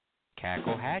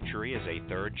 Cackle Hatchery is a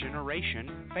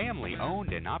third-generation,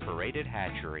 family-owned and operated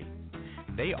hatchery.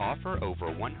 They offer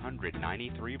over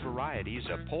 193 varieties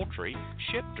of poultry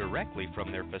shipped directly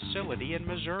from their facility in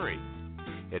Missouri.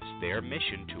 It's their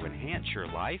mission to enhance your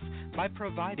life by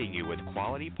providing you with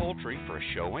quality poultry for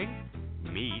showing,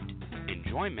 meat,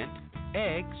 enjoyment,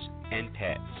 eggs, and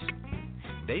pets.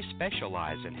 They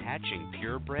specialize in hatching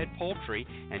purebred poultry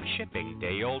and shipping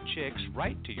day-old chicks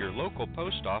right to your local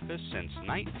post office since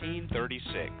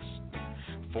 1936.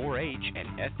 4-H and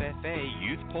FFA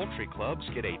youth poultry clubs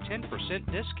get a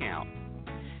 10% discount.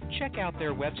 Check out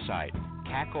their website,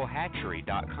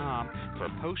 cacklehatchery.com, for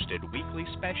posted weekly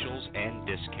specials and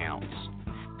discounts.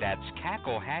 That's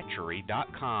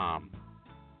cacklehatchery.com.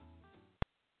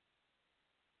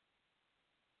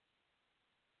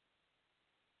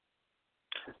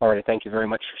 All right, thank you very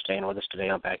much for staying with us today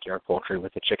on Backyard Poultry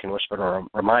with the Chicken Whisperer. I'll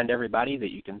remind everybody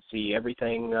that you can see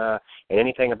everything and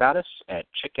anything about us at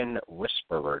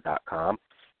chickenwhisperer.com.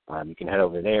 You can head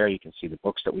over there. You can see the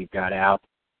books that we've got out.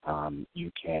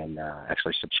 You can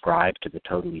actually subscribe to the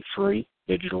totally free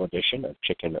digital edition of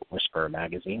Chicken Whisperer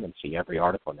magazine and see every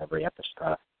article and every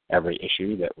episode, every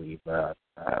issue that we've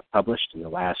published in the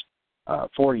last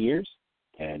 4 years.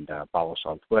 And follow us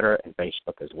on Twitter and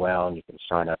Facebook as well. And you can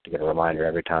sign up to get a reminder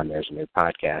every time there's a new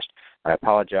podcast. I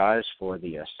apologize for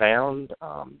the sound.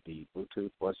 The Bluetooth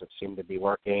doesn't seem to be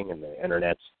working, and the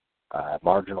Internet's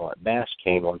marginal at best.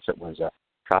 Kane, once it was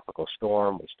tropical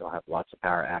storm. We still have lots of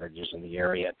power outages in the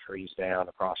area, trees down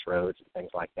across roads and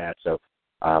things like that. So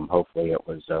hopefully it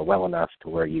was well enough to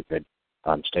where you could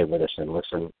stay with us and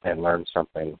listen and learn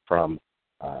something from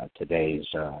today's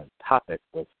topic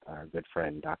with our good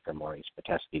friend Dr. Maurice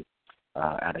Pitesky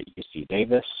out at UC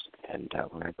Davis, and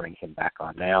we're going to bring him back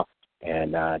on now.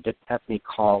 And didn't have any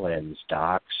call-ins,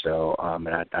 Doc, so and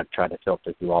I tried to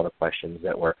filter through all the questions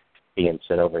that were being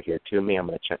sent over here to me. I'm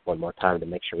going to check one more time to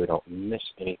make sure we don't miss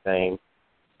anything.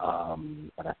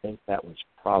 But I think that was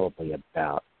probably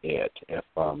about it. If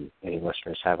any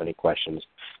listeners have any questions,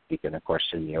 you can, of course,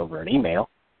 send me over an email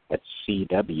at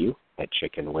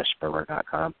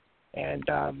cw@chickenwhisperer.com. And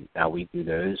now we do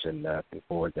those and can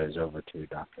forward those over to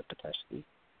Dr. Pitesky,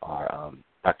 our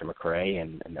Dr. McCrea,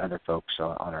 and other folks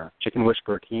on our Chicken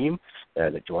Whisperer team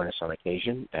that join us on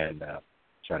occasion and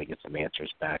try to get some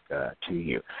answers back to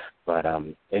you. But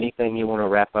anything you want to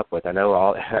wrap up with? I know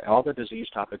all the disease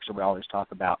topics that we always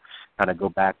talk about kind of go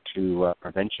back to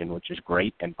prevention, which is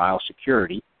great, and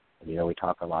biosecurity. And, you know, we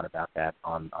talk a lot about that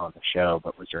on the show,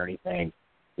 but was there anything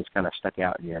that's kind of stuck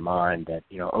out in your mind that,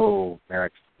 you know, oh,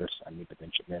 Marek, this, I need to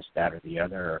mention this, that, or the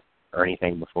other, or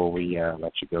anything before we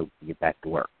let you go get back to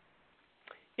work?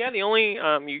 Yeah, the only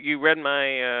you read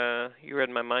my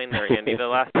mind there, Andy. The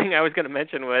last thing I was going to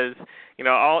mention was, you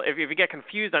know, if you get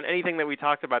confused on anything that we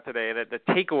talked about today, that the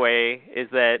takeaway is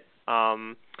that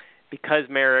because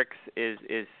Marek's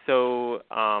is so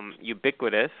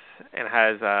ubiquitous and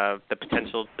has the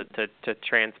potential to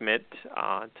transmit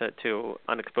to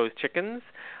unexposed chickens,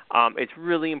 it's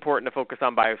really important to focus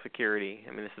on biosecurity.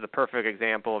 I mean, this is a perfect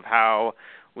example of how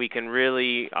we can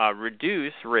really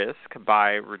reduce risk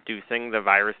by reducing the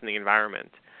virus in the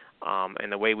environment. And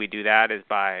the way we do that is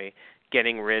by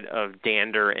getting rid of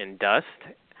dander and dust.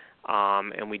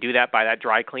 And we do that by that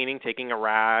dry cleaning, taking a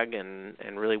rag and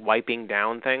really wiping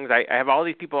down things. I have all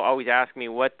these people always ask me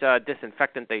what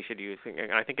disinfectant they should use.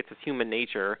 And I think it's just human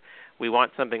nature. We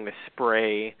want something to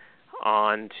spray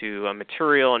onto a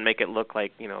material and make it look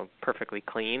like, you know, perfectly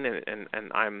clean. And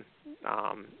I'm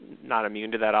not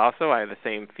immune to that also. I have the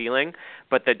same feeling.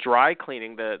 But the dry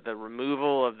cleaning, the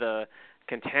removal of the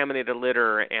contaminated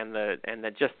litter and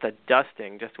just the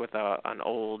dusting, just with an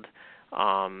old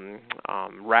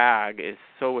rag, is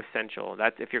so essential.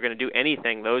 That's, if you're going to do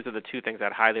anything, those are the two things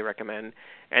I'd highly recommend.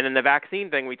 And then the vaccine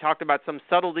thing, we talked about some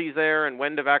subtleties there and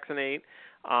when to vaccinate,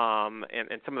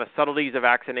 and some of the subtleties of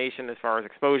vaccination as far as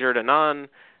exposure to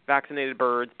non-vaccinated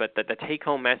birds. But the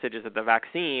take-home message is that the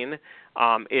vaccine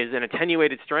is an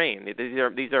attenuated strain.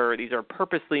 These are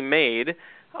purposely made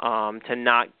to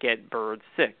not get birds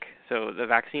sick. So the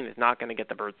vaccine is not going to get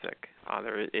the bird sick.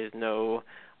 There is no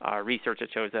research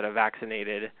that shows that the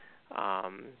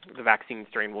vaccine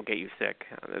strain will get you sick.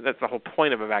 That's the whole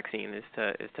point of a vaccine, is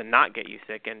to not get you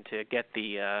sick and to get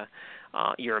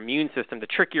your immune system, to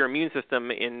trick your immune system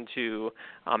into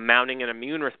mounting an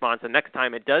immune response the next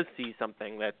time it does see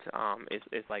something that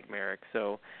is like Marek.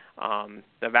 So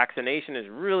the vaccination is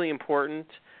really important.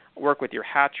 Work with your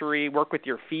hatchery, work with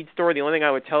your feed store. The only thing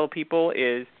I would tell people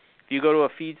is, if you go to a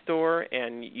feed store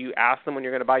and you ask them when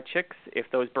you're going to buy chicks if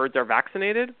those birds are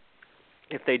vaccinated,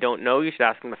 if they don't know, you should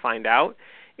ask them to find out.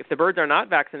 If the birds are not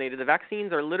vaccinated, the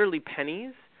vaccines are literally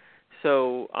pennies.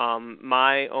 So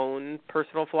my own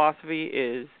personal philosophy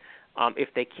is,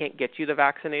 if they can't get you the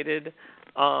vaccinated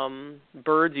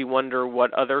birds, you wonder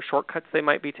what other shortcuts they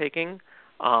might be taking.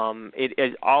 It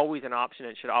is always an option.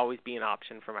 It should always be an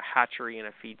option from a hatchery and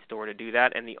a feed store to do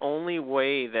that. And the only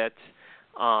way that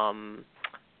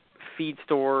feed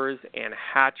stores and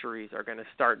hatcheries are going to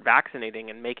start vaccinating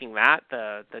and making that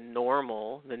the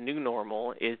new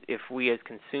normal, is if we as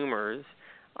consumers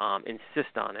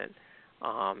insist on it.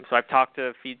 So I've talked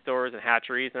to feed stores and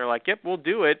hatcheries, and they're like, "Yep, we'll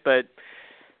do it," but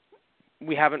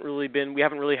we haven't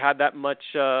really had that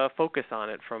much focus on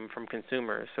it from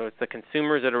consumers. So it's the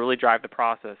consumers that really drive the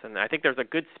process, and I think there's a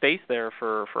good space there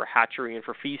for hatchery and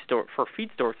for feed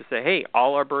stores to say, "Hey,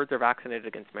 all our birds are vaccinated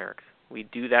against Marek's." We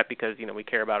do that because, you know, we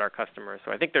care about our customers.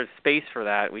 So I think there's space for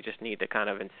that. We just need to kind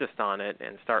of insist on it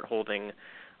and start holding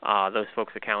those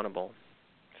folks accountable.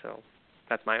 So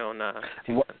that's my own.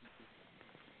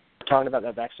 Talking about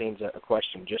that vaccines, a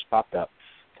question just popped up,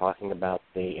 talking about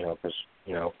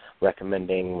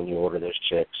recommending when you order those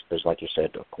chicks, because like you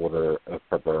said, a quarter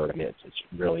per bird. I mean, it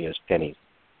really is pennies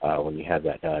when you have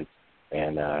that done.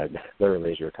 And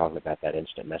literally, as you were talking about, that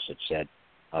instant message said,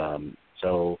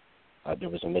 there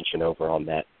was a mention over on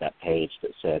that page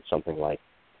that said something like,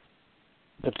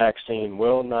 the vaccine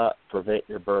will not prevent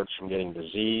your birds from getting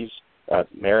disease. The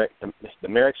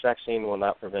Marek's vaccine will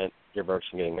not prevent your birds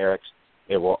from getting Marek's.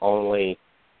 It will only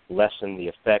lessen the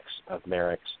effects of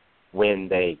Marek's when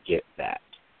they get that.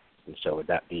 And so would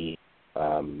that be,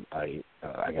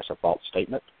 I guess, a false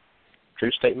statement,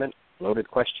 true statement, loaded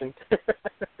question?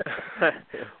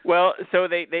 Well, so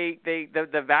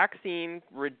the vaccine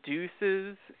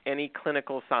reduces any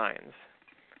clinical signs.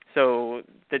 So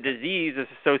the disease is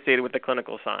associated with the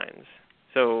clinical signs.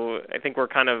 So I think we're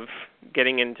kind of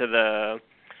getting into the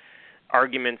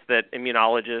arguments that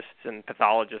immunologists and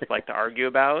pathologists like to argue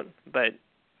about, but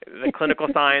the clinical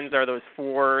signs are those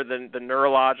four, the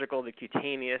neurological, the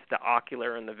cutaneous, the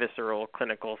ocular, and the visceral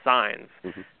clinical signs.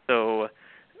 Mm-hmm. So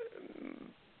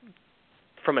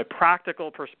from a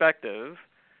practical perspective,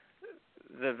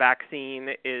 the vaccine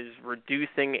is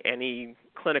reducing any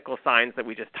clinical signs that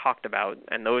we just talked about,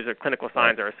 and those are clinical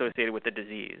signs are associated with the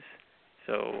disease.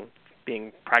 So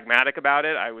being pragmatic about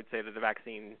it, I would say that the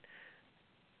vaccine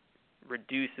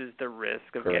reduces the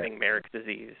risk of getting Marek's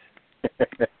disease.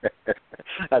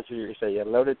 That's what you're saying. A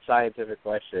loaded scientific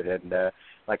question, and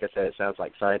like I said, it sounds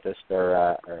like scientists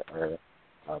are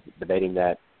debating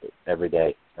that every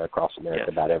day across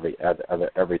America about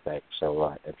everything.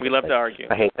 So we love to argue.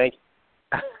 Hey, thank you.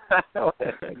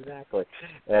 Exactly.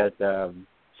 And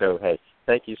so, hey,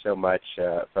 thank you so much,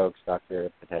 folks. Dr.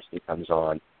 Pitesky comes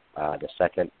on the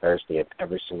second Thursday of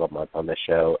every single month on the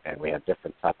show, and we have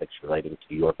different topics relating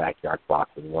to your backyard flock.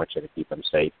 We want you to keep them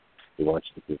safe. We want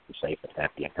you to keep them safe and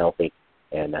happy and healthy,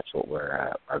 and that's what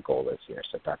our goal is here.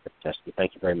 So, Dr. Pitesky,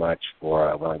 thank you very much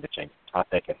for willing to change the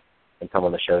topic and come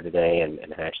on the show today and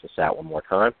hash this out one more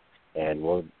time. And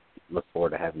we'll look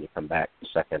forward to having you come back the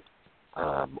second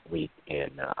week in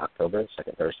October,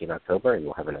 second Thursday in October, and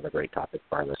we'll have another great topic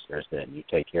for our listeners then. You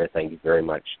take care. Thank you very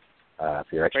much for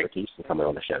your expertise and coming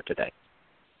on the show today.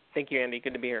 Thank you, Andy.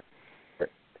 Good to be here.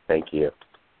 Thank you.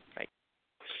 Bye.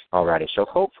 All righty. So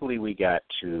hopefully we got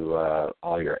to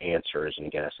all your answers. And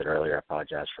again, I said earlier, I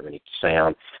apologize for any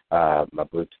sound. My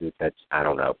Bluetooth, I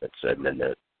don't know if it's and then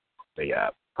the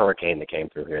hurricane that came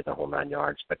through here, the whole 9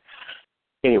 yards. But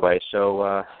anyway,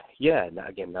 so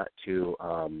again, not to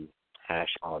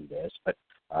hash on this, but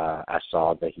I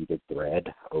saw the heated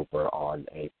thread over on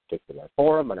a particular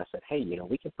forum, and I said, hey,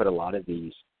 we can put a lot of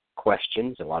these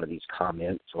questions, a lot of these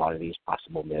comments, a lot of these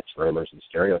possible myths, rumors, and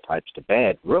stereotypes to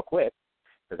bed real quick,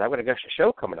 because I've got a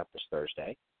show coming up this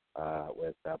Thursday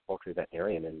with poultry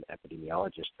veterinarian and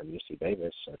epidemiologist from UC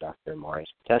Davis, Dr. Maurice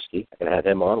Pitesky. I can have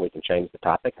him on. We can change the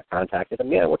topic. I contacted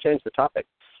him. Yeah, we'll change the topic.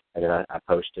 And then I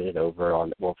posted it over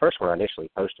on, first when I initially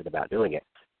posted about doing it,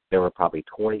 there were probably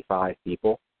 25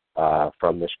 people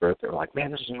from this group that were like,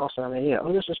 man, this is an awesome idea.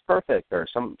 Oh, this is perfect. Or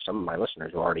some of my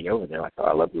listeners were already over there like, oh,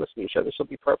 I love to listen to your show. This will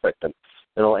be perfect. And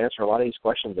it'll answer a lot of these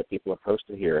questions that people have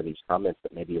posted here, these comments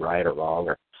that may be right or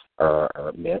wrong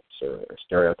or myths or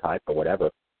stereotype or whatever.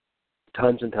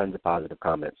 Tons and tons of positive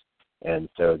comments. And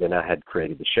so then I had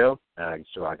created the show.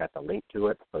 So I got the link to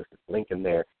it. I posted the link in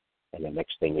there. And the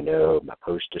next thing you know, my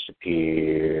post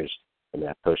disappears. And then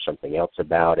I post something else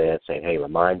about it, saying, hey,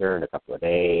 reminder in a couple of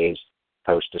days.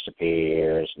 Post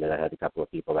disappears. And then I had a couple of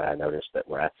people that I noticed that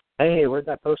were, hey, where'd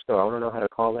that post go? I want to know how to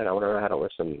call in. I want to know how to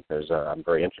listen because I'm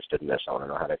very interested in this. I want to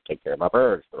know how to take care of my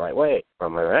birds the right way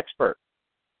from an expert.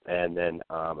 And then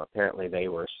apparently they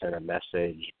were sent a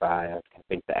message by, I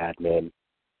think, the admin.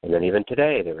 And then even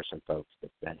today there were some folks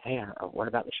that said, hey, what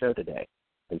about the show today?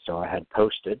 And so I had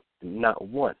posted, not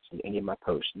once in any of my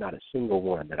posts, not a single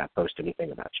one that I post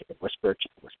anything about Chicken Whisperer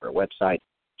website,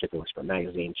 Chicken Whisperer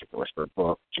magazine, Chicken Whisperer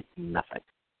book, nothing.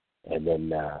 And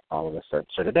then all of a sudden,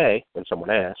 so today, when someone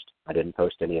asked, I didn't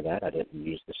post any of that. I didn't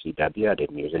use the CW. I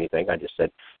didn't use anything. I just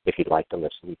said, if you'd like to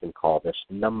listen, you can call this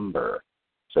number.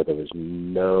 So there was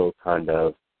no kind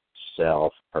of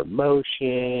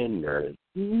self-promotion or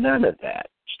none of that.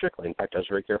 Strictly. In fact, I was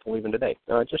very careful even today.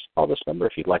 Just call this number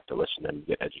if you'd like to listen and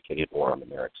get educated more on the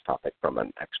Marek's topic from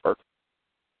an expert.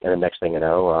 And the next thing you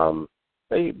know,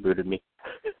 they booted me.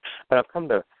 But I've come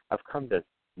to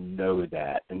know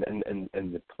that, and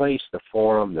the place, the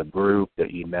forum, the group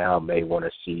that you now may want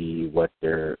to see what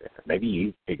maybe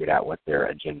you figured out what their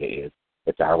agenda is.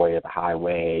 It's Our Way of the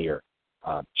Highway or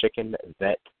Chicken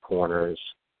Vet Corners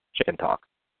Chicken Talk.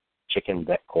 Chicken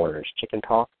Vet Corners Chicken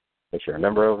Talk. If you're a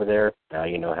member over there, now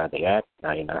you know how they act.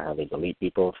 Now you know how they delete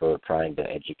people for trying to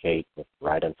educate with the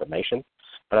right information.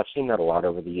 But I've seen that a lot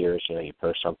over the years. You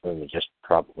post something that just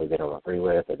probably they don't agree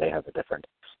with, or they have a different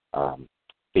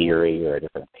theory or a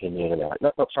different opinion, and they're like,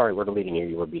 no, sorry, we're deleting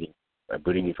you. We're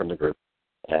booting you from the group,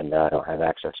 and I don't have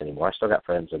access anymore. I still got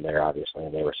friends in there, obviously,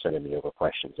 and they were sending me over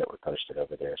questions that were posted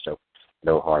over there. So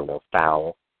no harm, no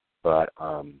foul. But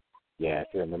if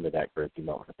you're a member of that group, you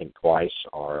might want to think twice,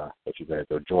 or if you're going to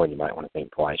go join, you might want to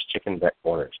think twice. Chicken Vet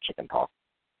Corners Chicken Talk.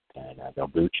 And they'll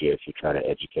boot you if you try to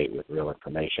educate with real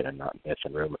information and not myth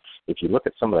and rumor. If you look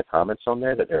at some of the comments on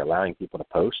there that they're allowing people to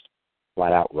post,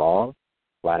 flat out wrong,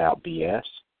 flat out BS,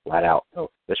 flat out, oh,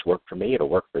 this worked for me, it'll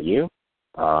work for you,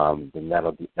 then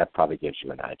that probably gives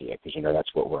you an idea, because, you know,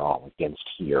 that's what we're all against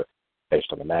here based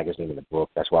on the magazine and the book.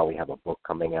 That's why we have a book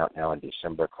coming out now in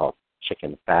December called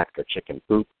Chicken Fact or Chicken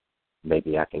Poop.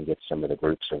 Maybe I can get some of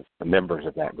the members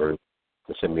of that group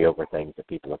to send me over things that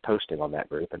people are posting on that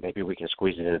group, and maybe we can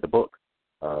squeeze it into the book.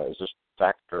 Is this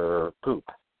fact or poop?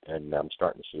 And I'm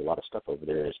starting to see a lot of stuff over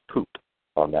there is poop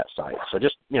on that site. So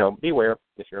just, you know, beware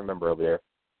if you're a member over there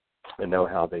and know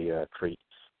how they treat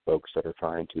folks that are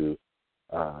trying to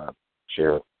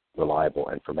share reliable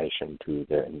information to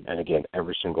them. And again,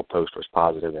 every single post was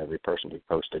positive. Every person who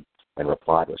posted and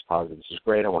replied was positive. This is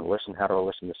great. I want to listen. How do I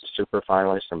listen? This is super.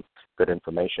 Finally, some good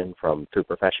information from two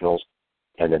professionals.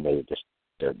 And then they just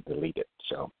delete it.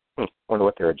 So I wonder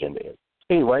what their agenda is.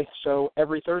 Anyway, so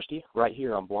every Thursday right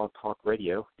here on Blog Talk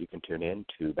Radio, you can tune in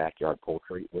to Backyard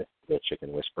Poultry with the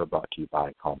Chicken Whisperer, brought to you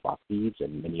by Kalmbach Feeds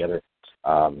and many other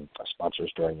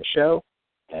sponsors during the show.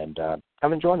 And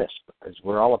come and join us, because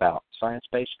we're all about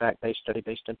science-based, fact-based,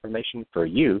 study-based information for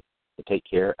you to take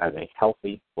care of a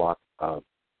healthy flock of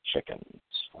chickens.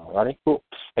 All righty? Cool.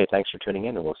 Hey, thanks for tuning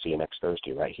in, and we'll see you next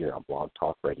Thursday right here on Blog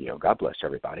Talk Radio. God bless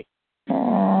everybody.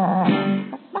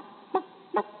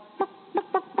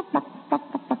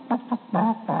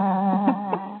 Bye.